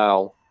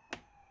 while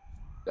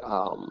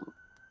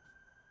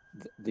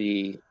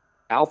the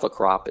alpha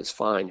crop is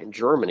fine in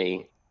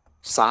Germany,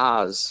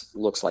 Saaz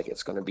looks like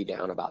it's going to be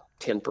down about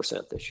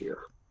 10% this year.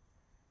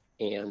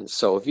 And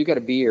so if you got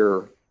a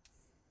beer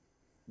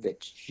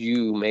that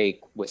you make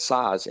with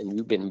Saaz and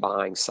you've been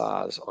buying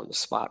Saaz on the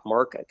spot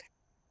market,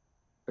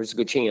 there's a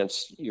good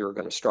chance you're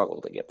going to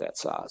struggle to get that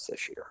Saaz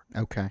this year.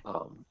 Okay.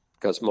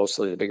 Because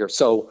mostly the bigger.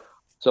 So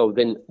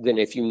then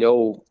if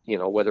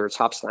whether it's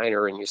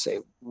Hopsteiner, and you say,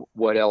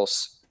 what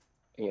else,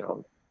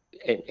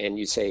 and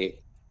you say,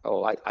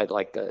 oh, I'd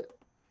like to,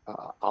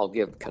 I'll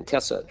give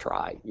Contessa a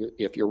try.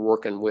 If you're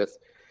working with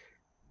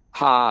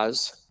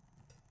Haas,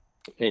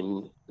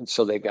 and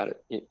so they've got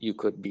it, you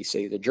could be,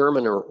 say, the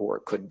German, or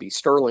it could be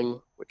Sterling,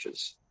 which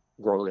is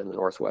grown in the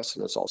Northwest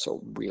and is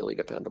also really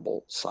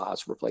dependable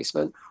Saaz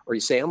replacement. Or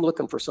you say, I'm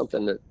looking for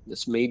something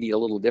that's maybe a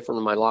little different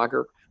in my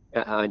lager.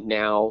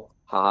 Now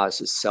Haas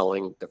is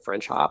selling the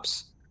French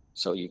hops,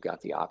 so you've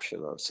got the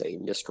option of, say,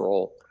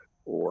 Mistral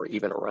or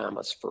even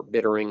Aramis for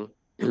bittering.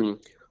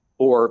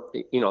 Or,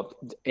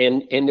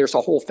 and there's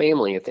a whole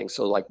family of things.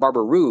 So like Barbe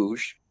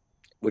Rouge,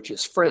 which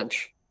is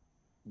French,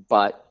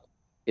 but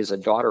is a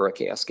daughter of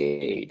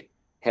Cascade,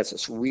 has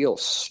this real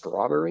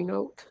strawberry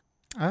note.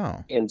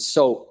 Oh. And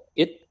so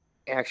it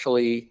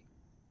actually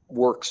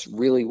works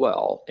really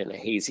well in a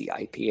hazy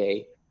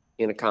IPA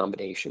in a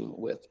combination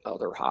with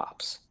other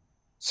hops.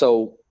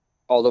 So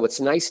although it's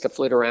nice to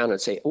flit around and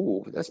say,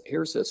 oh,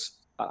 here's this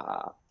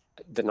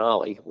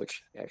Denali,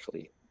 which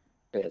actually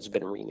has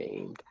been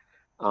renamed.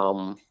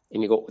 And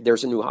you go,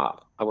 there's a new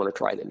hop. I want to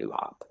try the new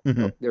hop.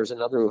 Mm-hmm. There's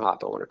another new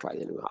hop. I want to try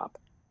the new hop.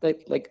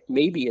 Like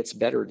maybe it's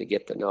better to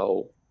get to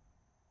know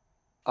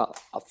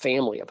a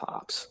family of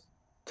hops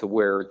to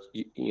where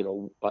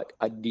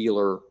a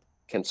dealer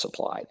can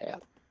supply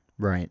that.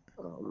 Right.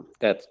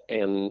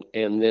 And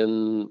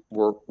then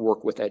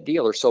work with that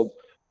dealer. So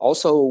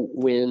also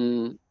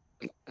when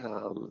I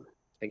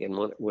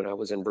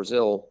was in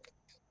Brazil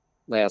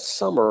last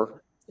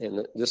summer,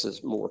 and this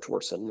is more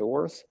towards the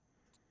north,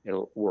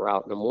 and we're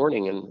out in the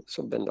morning, and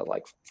so I've been to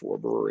like 4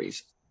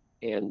 breweries,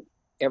 and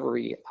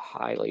every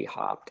highly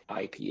hopped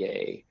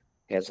IPA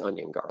has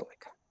onion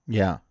garlic.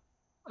 Yeah.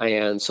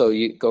 And so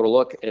you go to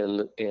look,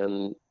 and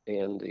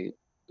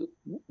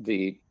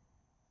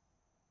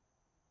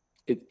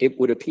it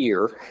would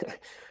appear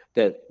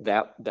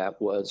that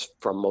was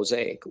from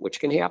Mosaic, which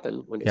can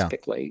happen when it's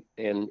picked late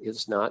and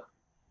is not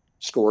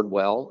stored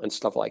well and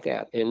stuff like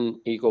that. And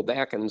you go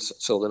back, and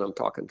so then I'm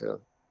talking to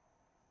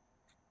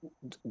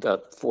the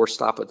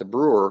 4-stop at the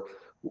brewer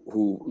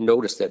who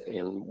noticed it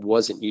and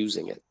wasn't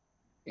using it.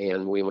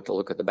 And we went to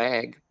look at the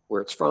bag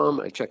where it's from.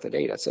 I checked the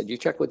date. I said, you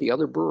check with the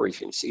other breweries,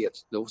 and you see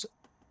those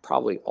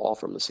probably all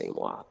from the same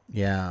lot.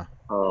 Yeah.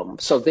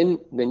 So then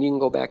you can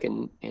go back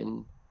and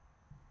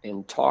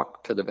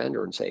talk to the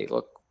vendor and say,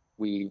 look,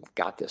 we've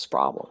got this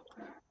problem,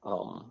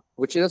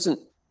 which doesn't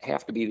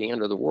have to be the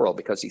end of the world,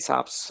 because these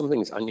hops,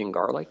 something's onion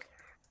garlic,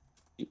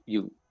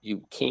 you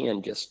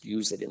can just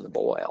use it in the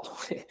boil.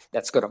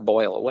 That's going to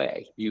boil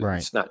away. Right.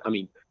 It's not,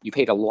 you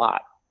paid a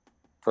lot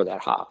for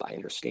that hop. I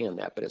understand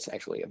that, but it's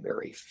actually a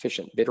very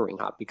efficient bittering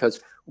hop, because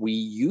we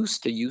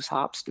used to use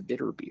hops to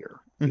bitter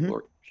beer. Mm-hmm. They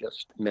weren't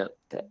just meant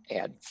to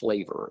add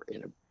flavor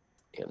in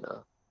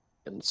a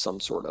and some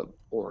sort of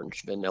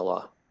orange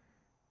vanilla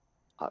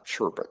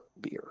sherbet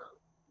beer.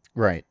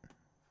 Right.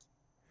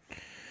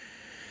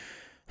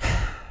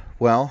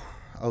 Well,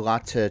 a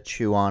lot to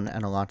chew on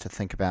and a lot to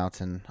think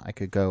about, and I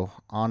could go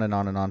on and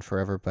on and on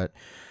forever, but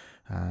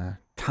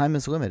time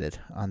is limited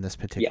on this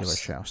particular Yes.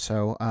 show.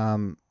 So,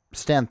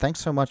 Stan, thanks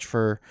so much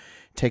for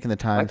taking the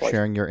My time, pleasure.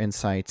 sharing your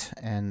insight,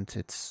 and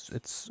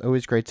it's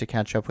always great to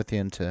catch up with you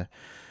and to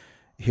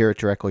hear it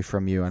directly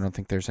from you. I don't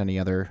think there's any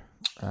other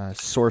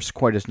source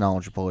quite as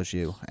knowledgeable as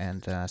you,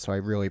 and so I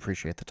really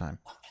appreciate the time.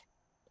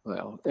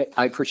 Well,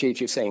 I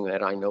appreciate you saying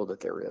that. I know that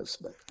there is,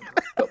 but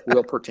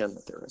we'll pretend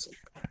that there isn't.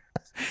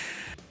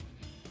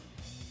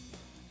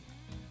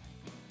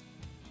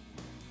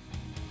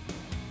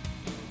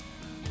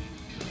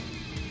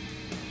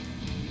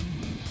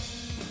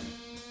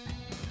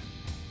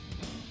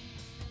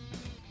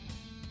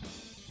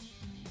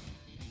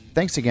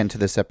 Thanks again to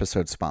this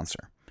episode's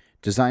sponsor.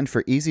 Designed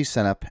for easy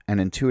setup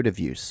and intuitive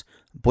use,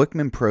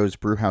 Blickman Pro's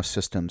brewhouse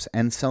systems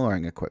and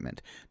cellaring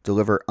equipment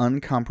deliver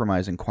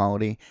uncompromising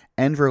quality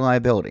and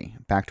reliability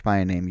backed by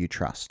a name you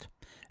trust.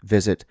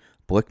 Visit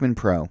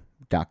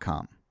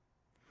blickmanpro.com.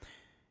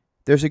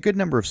 There's a good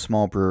number of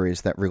small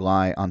breweries that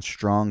rely on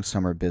strong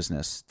summer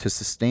business to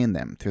sustain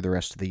them through the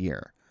rest of the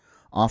year.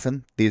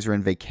 Often, these are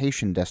in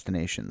vacation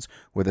destinations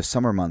where the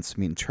summer months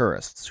mean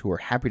tourists who are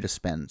happy to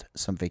spend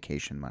some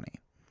vacation money.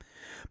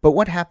 But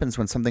what happens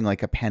when something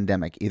like a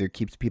pandemic either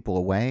keeps people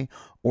away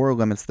or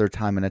limits their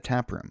time in a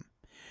taproom?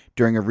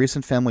 During a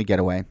recent family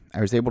getaway,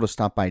 I was able to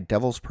stop by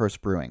Devil's Purse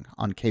Brewing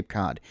on Cape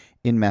Cod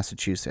in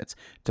Massachusetts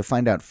to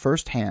find out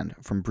firsthand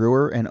from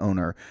brewer and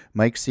owner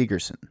Mike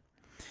Segerson.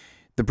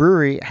 The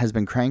brewery has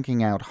been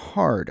cranking out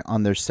hard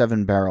on their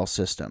 7-barrel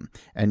system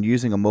and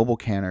using a mobile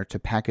canner to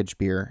package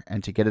beer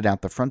and to get it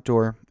out the front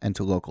door and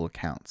to local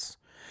accounts.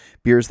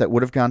 Beers that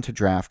would have gone to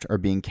draft are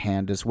being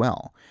canned as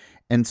well.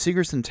 And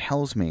Segerson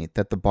tells me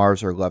that the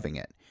bars are loving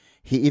it.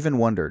 He even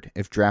wondered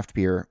if draft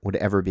beer would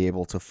ever be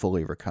able to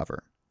fully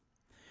recover.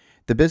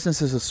 The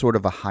business is a sort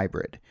of a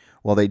hybrid.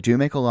 While they do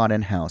make a lot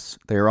in-house,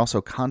 they are also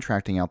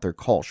contracting out their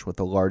Kolsch with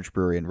a large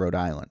brewery in Rhode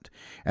Island,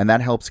 and that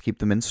helps keep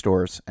them in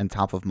stores and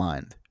top of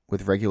mind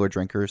with regular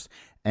drinkers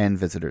and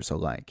visitors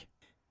alike.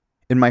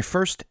 In my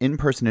first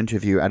in-person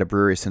interview at a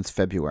brewery since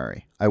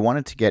February, I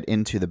wanted to get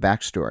into the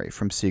backstory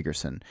from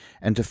Segerson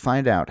and to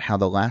find out how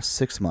the last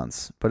 6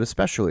 months, but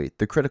especially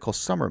the critical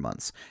summer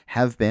months,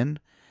 have been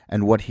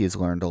and what he has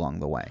learned along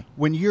the way.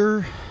 When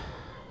you're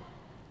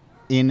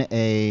in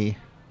a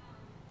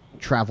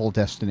travel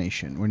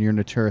destination, when you're in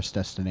a tourist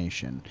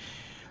destination,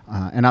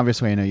 and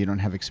obviously I know you don't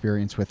have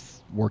experience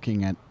with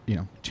working at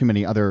too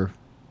many other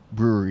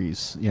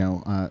breweries,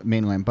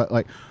 mainland, but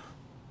like,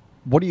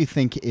 what do you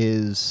think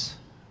is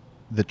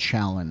the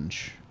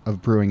challenge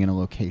of brewing in a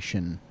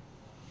location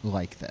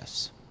like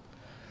this?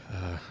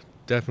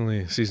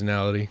 Definitely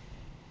seasonality.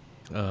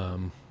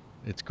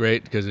 It's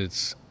great because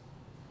it's,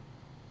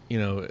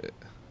 you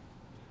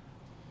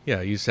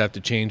just have to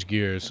change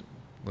gears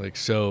like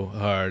so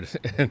hard.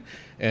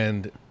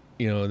 and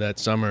that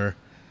summer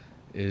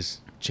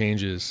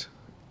changes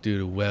due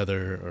to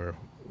weather or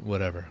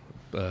whatever.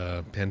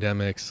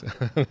 Pandemics.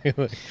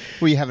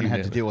 Well, you haven't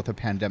had to deal with a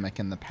pandemic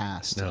in the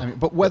past. No.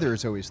 But weather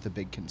is always the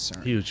big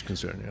concern. Huge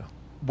concern, yeah.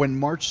 When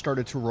March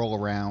started to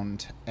roll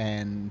around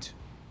and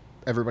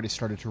everybody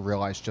started to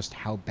realize just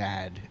how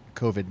bad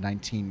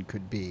COVID-19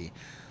 could be,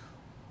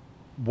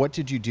 what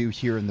did you do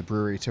here in the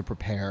brewery to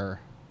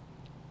prepare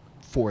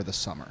for the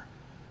summer?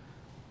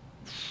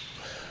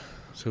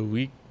 So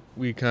we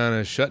kind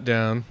of shut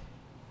down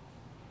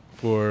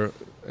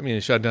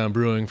shut down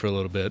brewing for a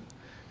little bit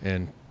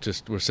and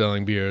just were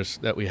selling beers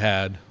that we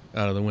had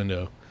out of the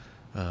window.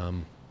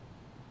 And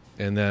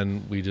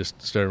then we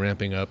just started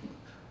ramping up,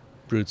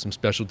 brewed some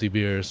specialty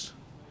beers.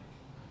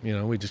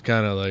 We just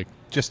kind of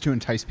just to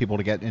entice people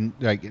to get in,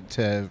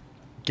 to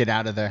get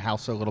out of their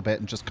house a little bit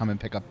and just come and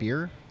pick up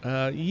beer?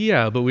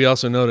 Yeah, but we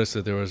also noticed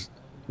that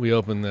we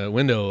opened the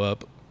window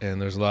up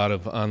and there's a lot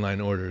of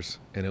online orders,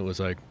 and it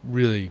was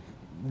really,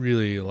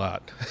 really a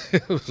lot.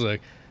 It was this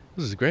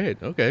is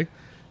great. Okay.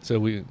 So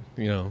we,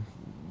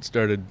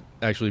 started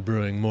actually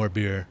brewing more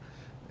beer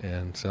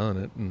and selling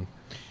it, and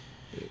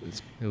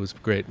it was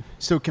great.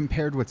 So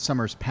compared with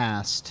summers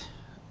past,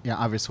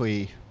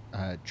 obviously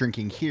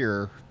drinking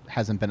here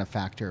hasn't been a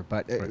factor,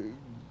 but Right.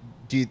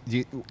 do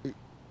you,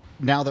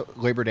 now that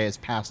Labor Day has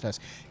passed us,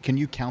 can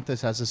you count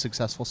this as a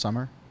successful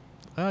summer?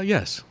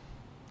 Yes.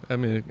 I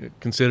mean,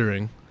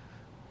 considering,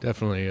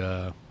 definitely,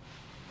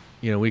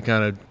 we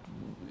kind of,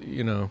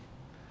 I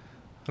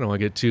don't want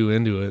to get too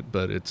into it,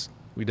 but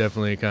we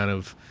definitely kind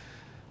of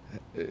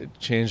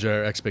changed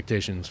our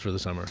expectations for the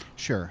summer.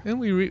 Sure. And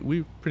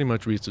we pretty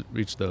much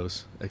reached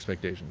those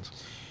expectations.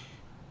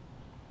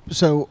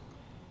 So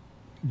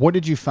what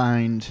did you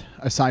find,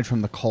 aside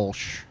from the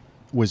Kolsch,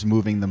 was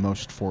moving the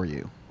most for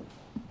you?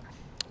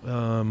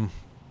 Our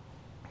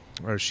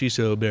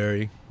shiso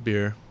berry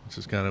beer, which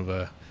is kind of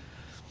a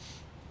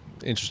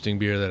interesting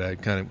beer that I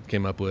kind of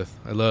came up with.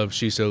 I love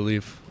shiso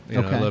leaf.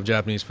 Okay. I love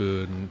Japanese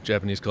food and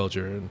Japanese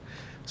culture, and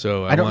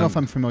so I don't know if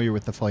I'm familiar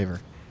with the flavor.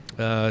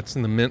 It's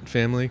in the mint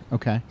family.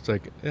 Okay. It's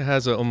like it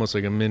has almost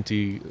like a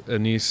minty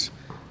anise,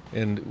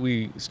 and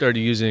we started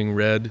using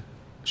red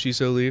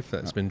shiso leaf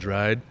that's been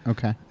dried.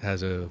 Okay. It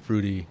has a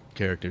fruity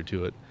character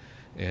to it,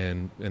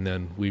 and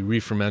then we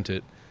re-ferment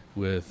it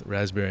with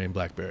raspberry and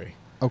blackberry,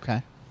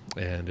 Okay.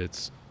 and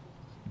it's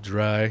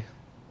dry,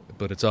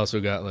 but it's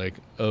also got like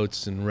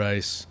oats and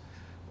rice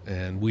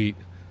and wheat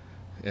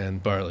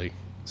and barley.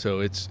 So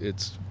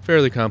it's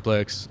fairly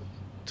complex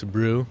to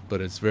brew,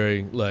 but it's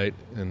very light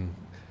and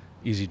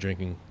easy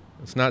drinking.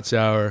 It's not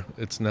sour,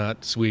 it's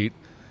not sweet,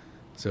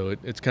 so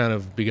it's kind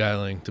of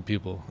beguiling to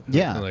people.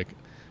 Yeah. Like,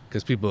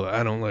 because people,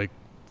 I don't like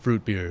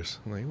fruit beers.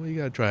 I'm like, well, you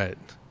gotta try it.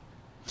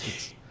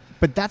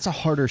 But that's a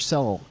harder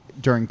sell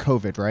during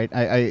COVID, right?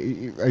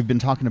 I've been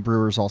talking to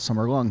brewers all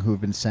summer long who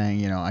have been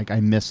saying, I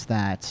miss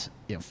that,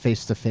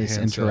 face-to-face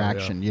Hand sell,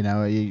 interaction.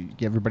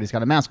 Everybody's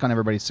got a mask on,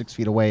 everybody's 6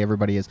 feet away,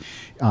 everybody is.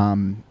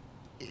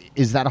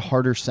 Is that a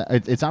harder sell?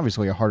 It's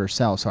obviously a harder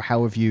sell. So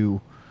how have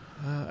you,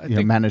 I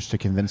think managed to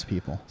convince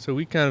people? so.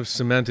 We kind of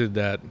cemented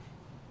that.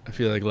 I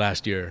feel like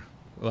last year,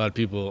 a lot of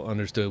people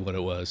understood what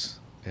it was,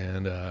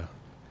 and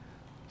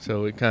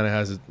so it kind of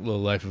has a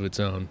little life of its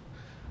own.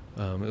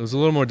 It was a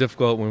little more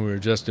difficult when we were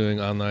just doing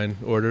online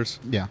orders.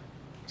 Yeah.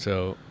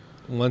 So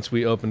once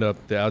we opened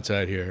up the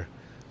outside here,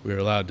 we were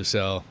allowed to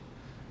sell.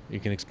 You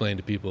can explain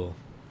to people.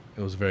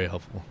 It was very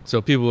helpful.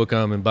 So people would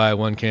come and buy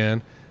one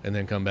can and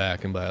then come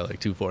back and buy like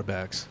 2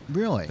 4-packs.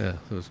 Really? Yeah,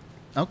 it was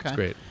Okay.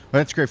 great. Well,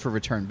 that's great for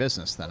return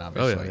business then, Oh,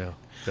 obviously. yeah,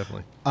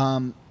 definitely.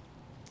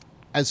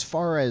 As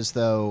far as,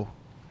 though,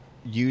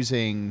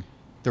 using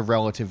the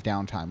relative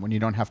downtime, when you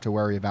don't have to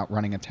worry about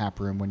running a tap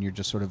room, when you're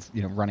just sort of,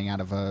 running out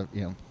of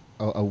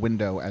a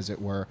window, as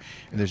it were,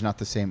 and there's not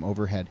the same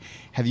overhead,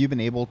 have you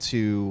been able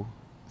to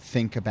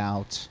think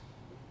about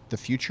the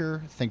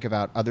future, think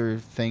about other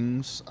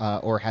things,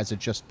 or has it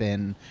just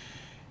been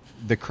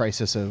the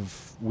crisis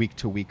of week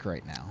to week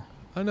right now?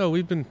 I know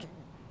we've been,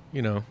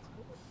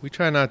 we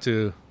try not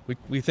to,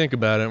 we think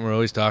about it and we're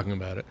always talking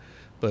about it,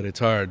 but it's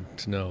hard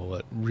to know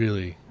what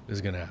really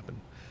is going to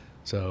happen.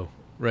 So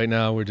right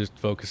now we're just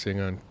focusing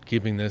on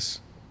keeping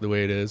this the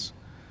way it is,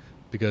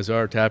 because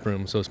our tap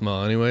room is so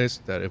small anyways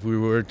that if we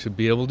were to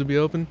be able to be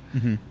open,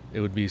 it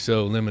would be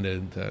so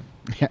limited that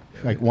Yeah,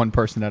 like one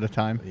person at a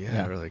time?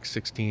 or like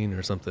 16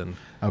 or something,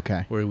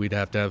 Okay. where we'd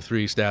have to have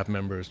 3 staff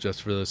members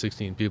just for those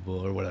 16 people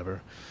or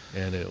whatever,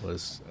 and it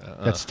was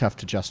That's tough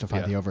to justify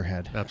yeah. the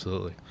overhead.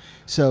 Absolutely.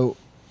 So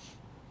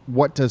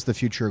what does the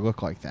future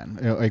look like then?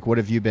 Like, what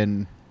have you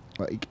been,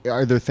 like,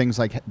 are there things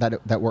like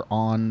that were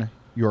on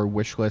your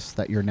wish list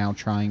that you're now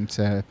trying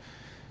to,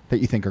 that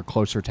you think are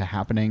closer to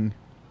happening?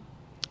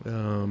 I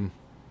mean,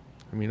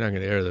 not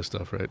going to air this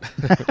stuff, right?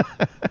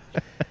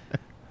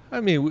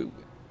 I mean,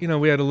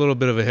 we had a little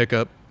bit of a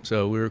hiccup,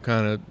 so we were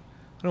kind of,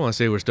 I don't want to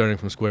say we're starting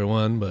from square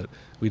one, but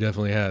we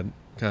definitely had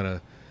kind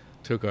of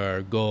took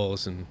our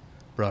goals and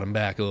brought them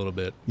back a little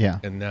bit. Yeah.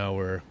 And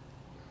now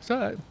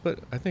but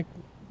I think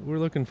we're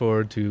looking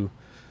forward to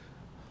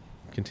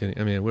continue.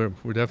 I mean, we're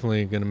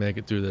definitely going to make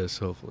it through this,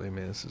 hopefully. I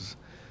mean,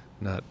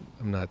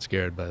 I'm not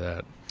scared by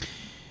that.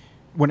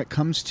 When it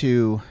comes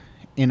to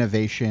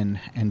innovation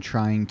and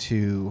trying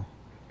to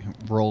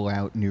roll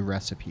out new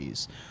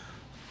recipes,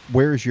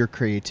 where is your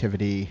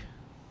creativity?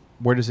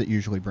 Where does it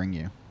usually bring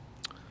you?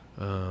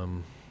 I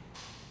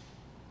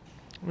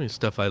mean,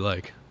 stuff I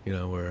like,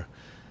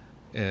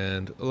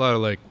 and a lot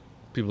of like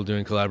people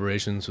doing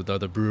collaborations with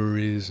other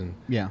breweries, and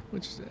Yeah.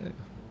 which is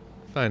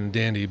fine and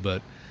dandy,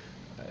 but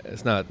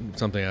it's not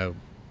something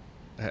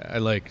I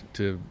like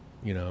to.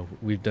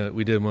 We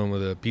did one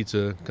with a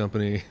pizza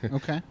company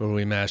Okay. where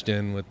we mashed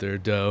in with their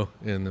dough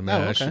in the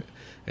mash, okay.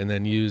 and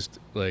then used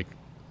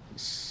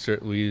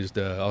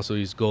also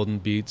used golden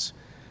beets,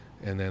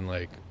 and then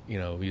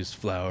we used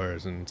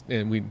flowers, and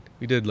we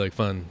did like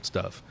fun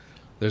stuff.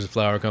 There's a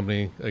flower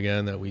company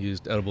again that we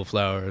used edible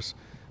flowers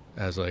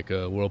as like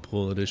a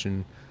Whirlpool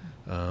edition,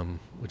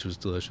 which was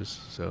delicious.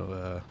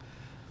 So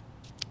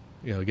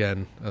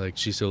again, I like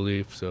shiso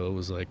leaf, so it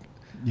was like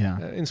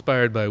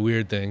inspired by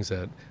weird things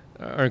that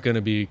aren't going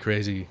to be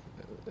crazy.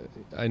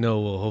 I know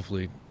will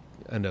hopefully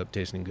end up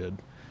tasting good,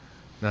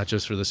 not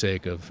just for the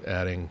sake of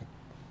adding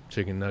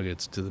chicken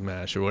nuggets to the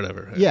mash or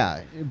whatever.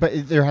 Yeah,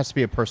 but there has to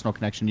be a personal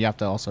connection. You have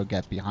to also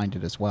get behind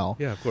it as well.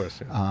 Yeah, of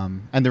course. Yeah.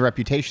 And the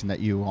reputation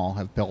that you all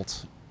have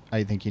built,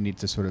 I think you need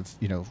to sort of,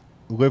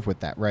 live with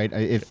that, right?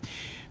 If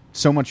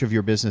so much of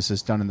your business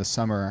is done in the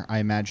summer, I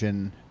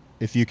imagine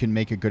if you can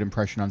make a good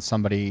impression on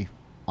somebody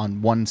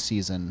on one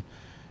season,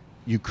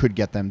 you could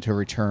get them to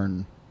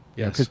return.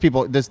 Yes. Because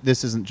people,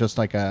 this isn't just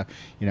like a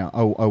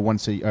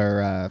once in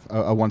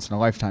a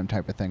lifetime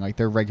type of thing. Like,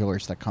 they're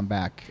regulars that come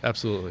back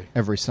Absolutely.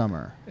 every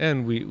summer.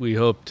 And we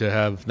hope to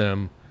have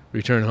them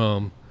return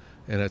home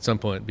and at some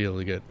point be able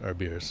to get our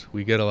beers.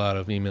 We get a lot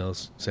of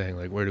emails saying,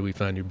 like, where do we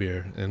find your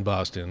beer in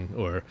Boston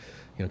or,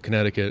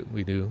 Connecticut?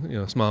 We do,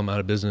 a small amount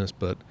of business,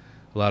 but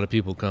a lot of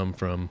people come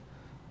from,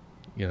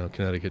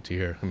 Connecticut to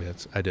here. I mean,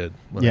 I did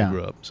when I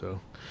grew up,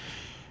 so.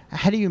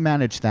 How do you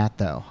manage that,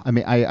 though? I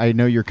mean, I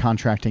know you're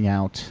contracting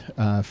out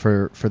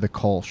for the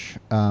Kolsch.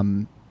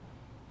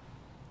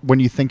 when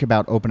you think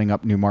about opening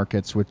up new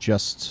markets with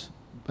just,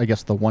 I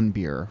guess, the one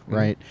beer,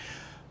 right?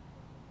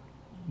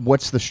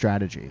 What's the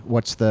strategy?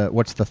 What's the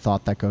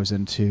thought that goes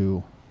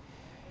into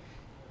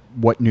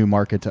what new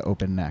market to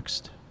open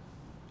next?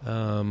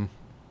 Yeah,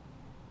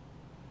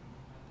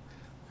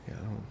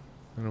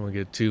 I don't want to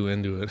get too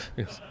into it,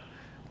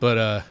 but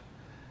I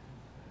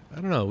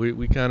don't know.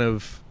 We kind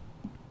of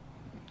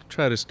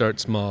try to start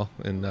small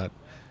and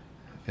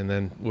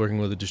then working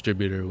with a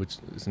distributor, which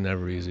is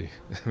never easy.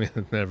 I mean,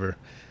 it's never,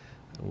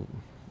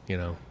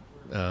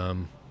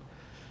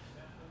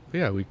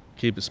 yeah, we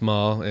keep it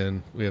small,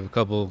 and we have a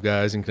couple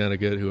guys in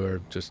Connecticut who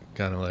are just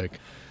kind of like,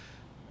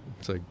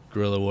 it's like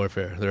guerrilla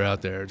warfare. They're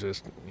out there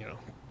just,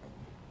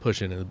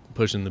 pushing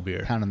the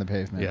beer. Pounding the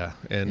pavement. Yeah,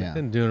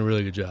 and doing a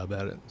really good job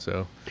at it.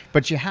 So,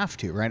 but you have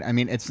to, right? I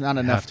mean, it's not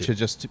enough to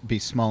just be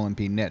small and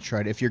be niche,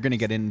 right? If you're going to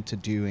get into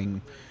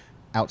doing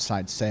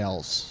outside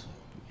sales,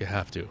 you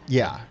have to.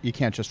 Yeah, you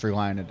can't just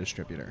rely on a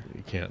distributor.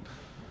 You can't.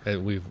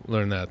 And we've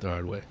learned that the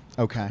hard way.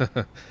 Okay.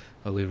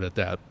 I'll leave it at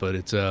that. But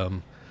it's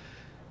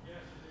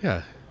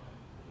yeah,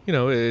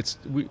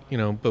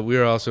 but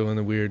we're also in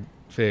the weird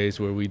phase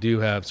where we do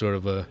have sort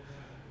of a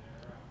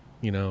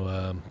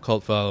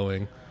cult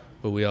following,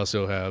 but we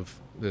also have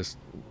this.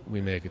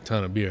 We make a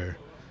ton of beer,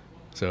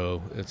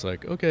 so it's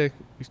like, okay,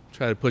 we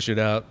try to push it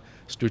out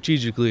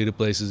strategically to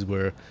places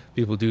where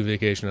people do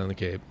vacation on the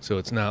Cape. So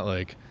it's not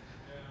like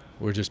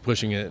we're just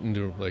pushing it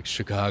into like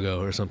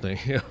Chicago or something.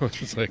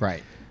 It's like,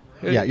 right.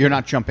 Yeah, you're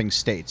not jumping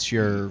states.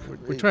 We're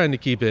trying to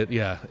keep it,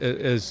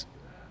 as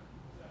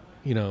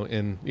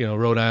in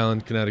Rhode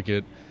Island,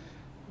 Connecticut.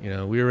 We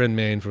were in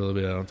Maine for a little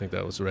bit. I don't think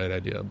that was the right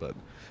idea, but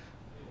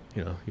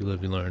you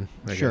live, you learn.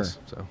 I guess.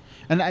 So,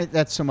 and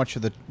that's so much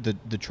of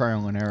the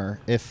trial and error.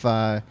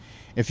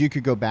 If you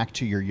could go back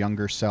to your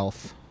younger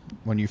self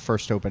when you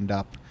first opened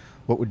up,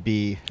 what would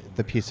be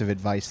the piece of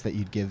advice that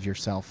you'd give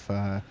yourself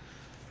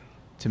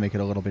to make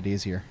it a little bit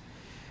easier?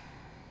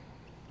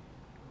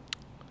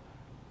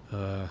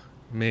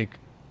 Make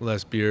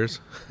less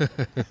beers.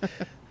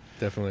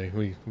 Definitely.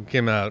 We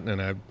came out,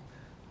 and I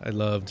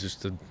love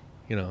just to,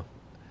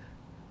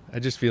 I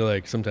just feel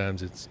like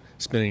sometimes it's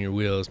spinning your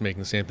wheels, making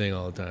the same thing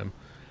all the time.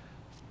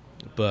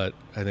 But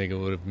I think it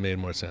would have made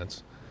more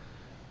sense.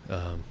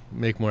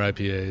 Make more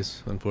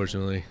IPAs,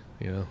 unfortunately,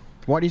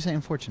 Why do you say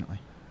unfortunately?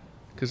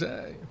 Because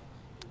I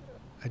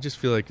just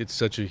feel like it's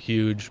such a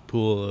huge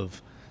pool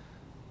of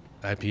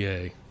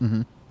IPA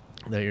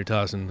that you're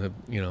tossing a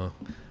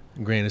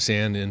grain of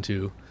sand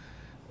into,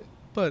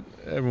 but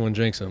everyone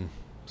drinks them,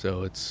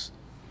 so it's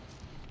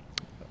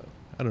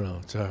I don't know.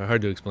 It's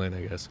hard to explain,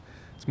 I guess.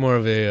 It's more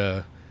of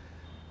a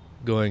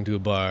going to a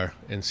bar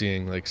and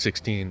seeing like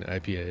 16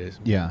 IPAs.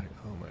 Yeah. Like,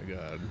 oh my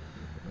God.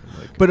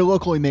 But a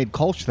locally made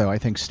Kolsch, though, I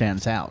think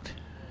stands out,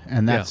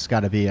 and that's got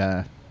to be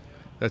a.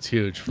 That's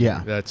huge. For me.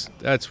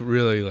 That's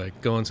really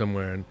like going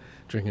somewhere and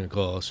drinking a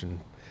Kolsch,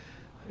 and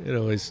it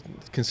always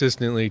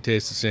consistently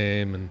tastes the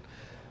same, and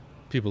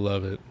people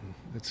love it.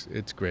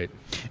 It's great.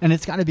 And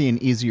it's got to be an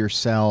easier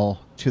sell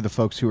to the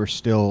folks who are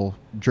still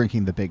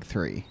drinking the big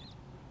three.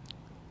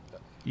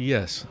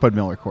 Yes. Bud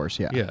Miller Coors,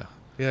 yeah.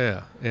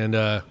 Yeah. And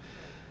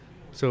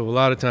so a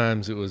lot of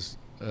times it was,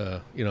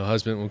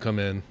 husband would come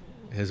in,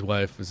 his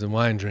wife is a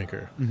wine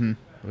drinker. Mm-hmm.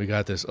 We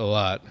got this a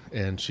lot,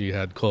 and she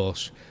had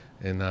Kolsch,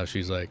 and now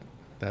she's like,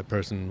 that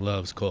person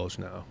loves Kolsch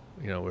now.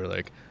 We're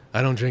like,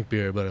 I don't drink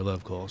beer, but I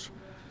love Kolsch,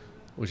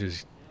 which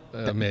is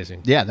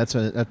amazing. Yeah, that's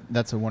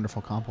a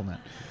wonderful compliment.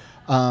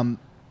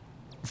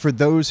 For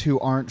those who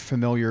aren't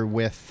familiar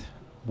with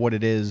what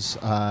it is,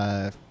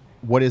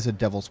 what is a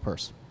Devil's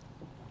Purse?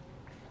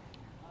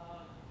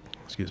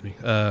 Excuse me.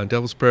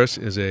 Devil's Purse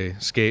is a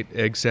skate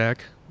egg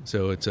sac.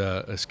 So it's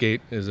a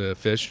skate is a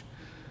fish,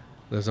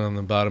 lives on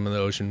the bottom of the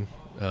ocean.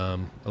 A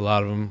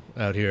lot of them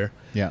out here.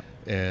 Yeah.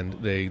 And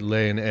they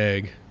lay an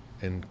egg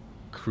and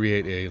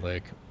create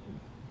a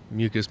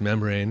mucous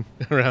membrane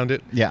around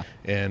it. Yeah.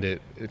 And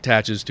it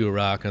attaches to a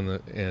rock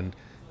and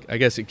I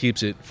guess it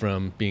keeps it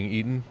from being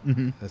eaten.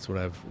 Mm-hmm. That's what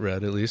I've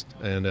read, at least.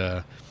 And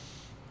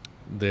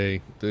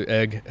the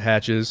egg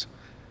hatches,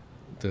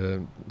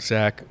 the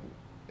sac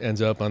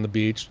ends up on the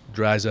beach,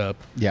 dries up.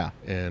 Yeah.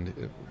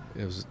 And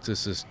it was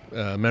just this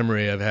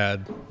memory I've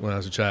had when I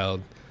was a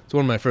child. It's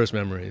one of my first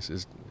memories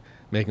is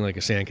making like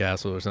a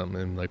sandcastle or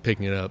something and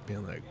picking it up,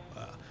 being like,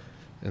 wow.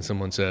 And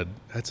someone said,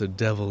 "That's a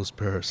devil's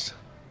purse."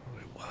 I'm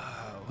like,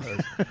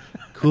 wow,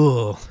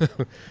 cool.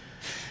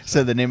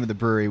 So the name of the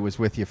brewery was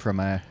with you from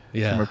a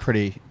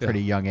pretty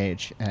young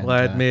age. And, well,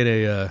 I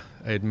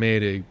had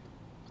made a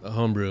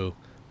homebrew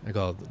I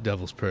called it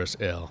Devil's Purse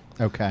Ale.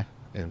 Okay.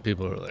 And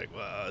people were like,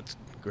 "Wow, that's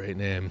a great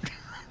name."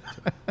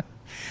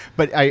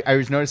 But I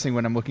was noticing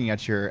when I'm looking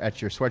at your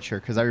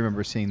sweatshirt, because I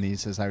remember seeing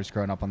these as I was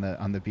growing up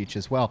on the beach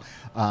as well.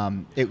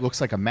 It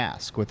looks like a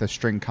mask with a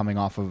string coming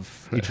off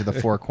of each of the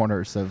four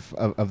corners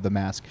of the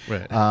mask.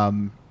 Right.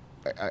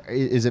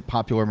 Is it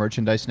popular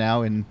merchandise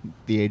now in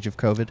the age of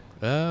COVID?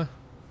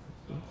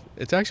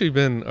 It's actually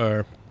been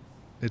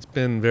it's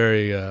been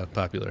very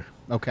popular.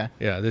 Okay.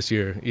 Yeah, this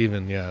year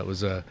even. Yeah, it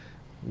was.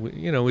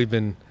 We've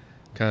been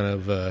kind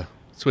of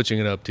switching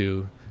it up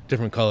to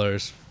different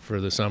colors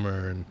for the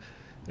summer, and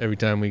every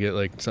time we get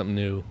like something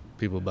new,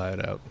 people buy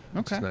it out.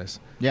 Okay. It's nice.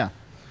 Yeah.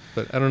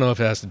 But I don't know if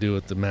it has to do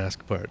with the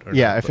mask part. Or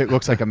Yeah, not, if it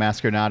looks like a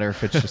mask or not, or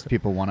if it's just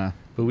people want to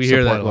but we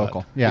hear that a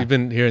local. lot. Yeah. We've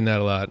been hearing that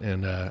a lot,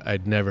 and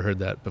I'd never heard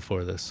that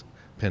before this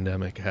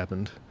pandemic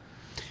happened.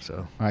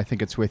 So I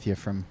think it's with you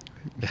from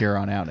here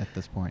on out at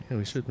this point. yeah,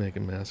 we should make a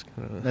mask.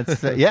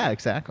 That's yeah,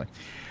 exactly.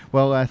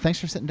 Well, thanks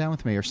for sitting down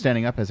with me, or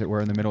standing up, as it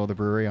were, in the middle of the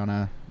brewery on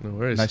a No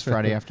worries. nice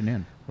Friday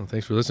afternoon. Well,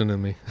 thanks for listening to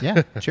me.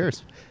 Yeah,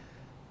 cheers.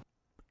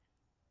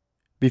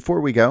 Before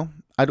we go,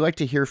 I'd like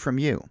to hear from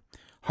you.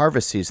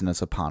 Harvest season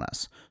is upon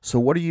us, so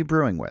what are you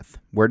brewing with?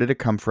 Where did it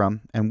come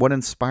from, and what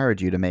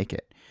inspired you to make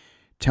it?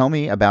 Tell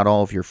me about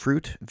all of your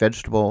fruit,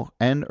 vegetable,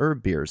 and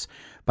herb beers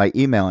by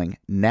emailing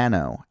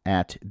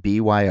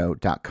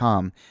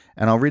nano@byo.com,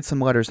 and I'll read some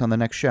letters on the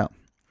next show.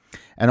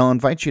 And I'll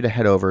invite you to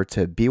head over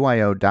to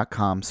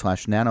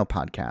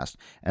byo.com/nanopodcast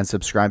and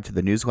subscribe to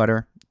the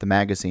newsletter, the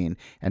magazine,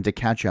 and to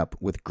catch up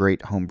with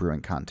great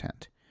homebrewing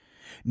content.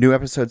 New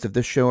episodes of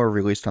this show are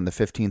released on the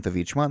 15th of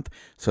each month,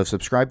 so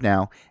subscribe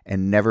now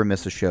and never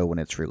miss a show when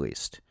it's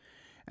released.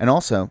 And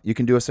also, you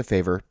can do us a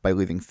favor by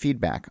leaving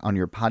feedback on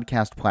your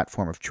podcast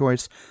platform of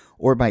choice,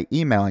 or by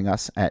emailing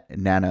us at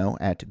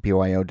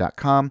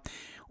nano@byo.com,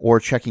 or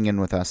checking in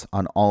with us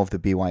on all of the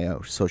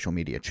BYO social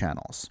media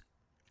channels.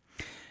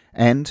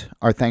 And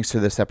our thanks to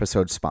this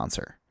episode's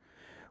sponsor.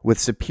 With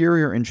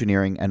superior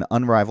engineering and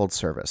unrivaled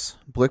service,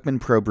 Blickman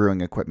Pro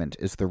Brewing Equipment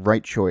is the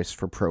right choice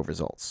for pro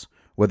results.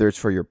 Whether it's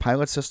for your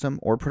pilot system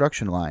or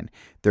production line,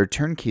 their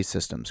turnkey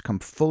systems come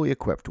fully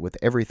equipped with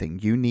everything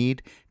you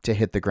need to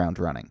hit the ground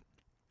running.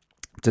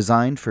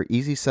 Designed for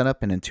easy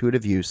setup and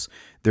intuitive use,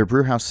 their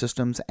brewhouse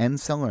systems and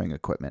cellaring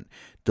equipment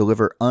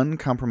deliver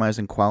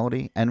uncompromising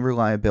quality and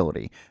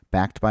reliability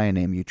backed by a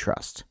name you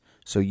trust,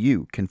 so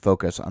you can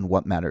focus on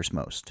what matters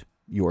most,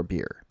 your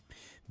beer.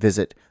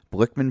 Visit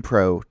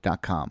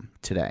blickmanpro.com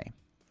today.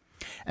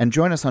 And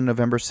join us on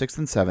November 6th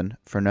and 7th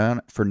for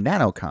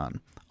NanoCon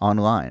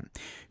online.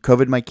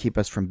 COVID might keep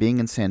us from being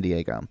in San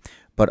Diego,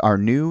 but our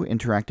new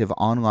interactive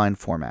online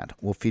format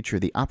will feature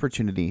the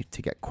opportunity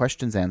to get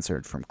questions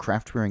answered from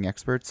craft brewing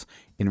experts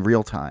in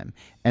real time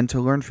and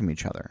to learn from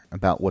each other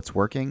about what's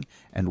working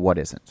and what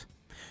isn't.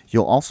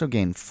 You'll also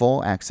gain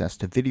full access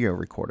to video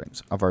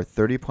recordings of our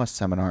 30-plus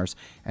seminars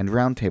and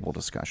roundtable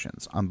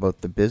discussions on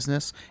both the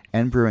business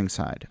and brewing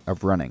side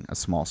of running a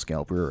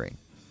small-scale brewery.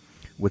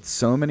 With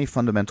so many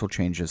fundamental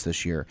changes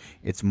this year,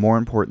 it's more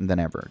important than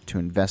ever to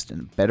invest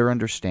in better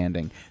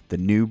understanding the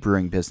new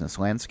brewing business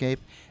landscape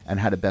and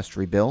how to best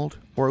rebuild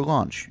or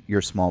launch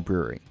your small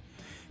brewery.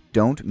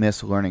 Don't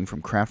miss learning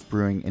from craft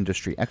brewing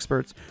industry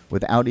experts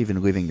without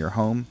even leaving your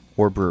home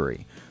or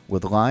brewery,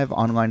 with live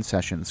online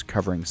sessions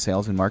covering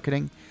sales and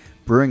marketing,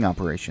 brewing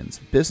operations,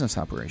 business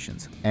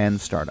operations,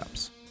 and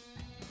startups.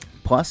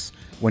 Plus,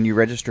 when you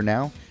register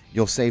now,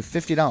 you'll save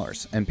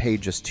 $50 and pay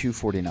just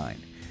 $249.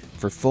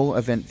 For full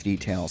event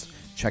details,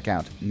 check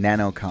out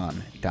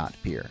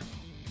nanocon.beer.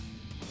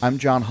 I'm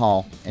John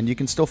Hall, and you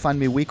can still find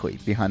me weekly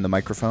behind the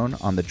microphone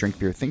on the Drink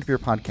Beer, Think Beer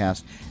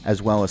podcast,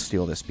 as well as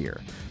Steal This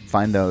Beer.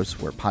 Find those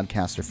where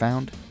podcasts are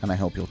found, and I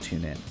hope you'll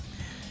tune in.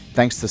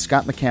 Thanks to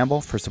Scott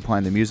McCampbell for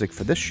supplying the music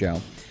for this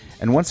show.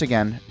 And once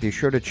again, be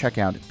sure to check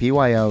out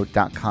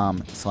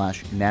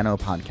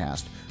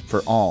byo.com/nanopodcast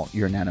for all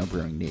your nano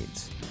brewing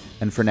needs.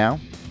 And for now,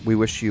 we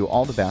wish you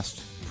all the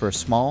best for a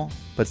small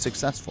but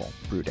successful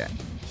brew day.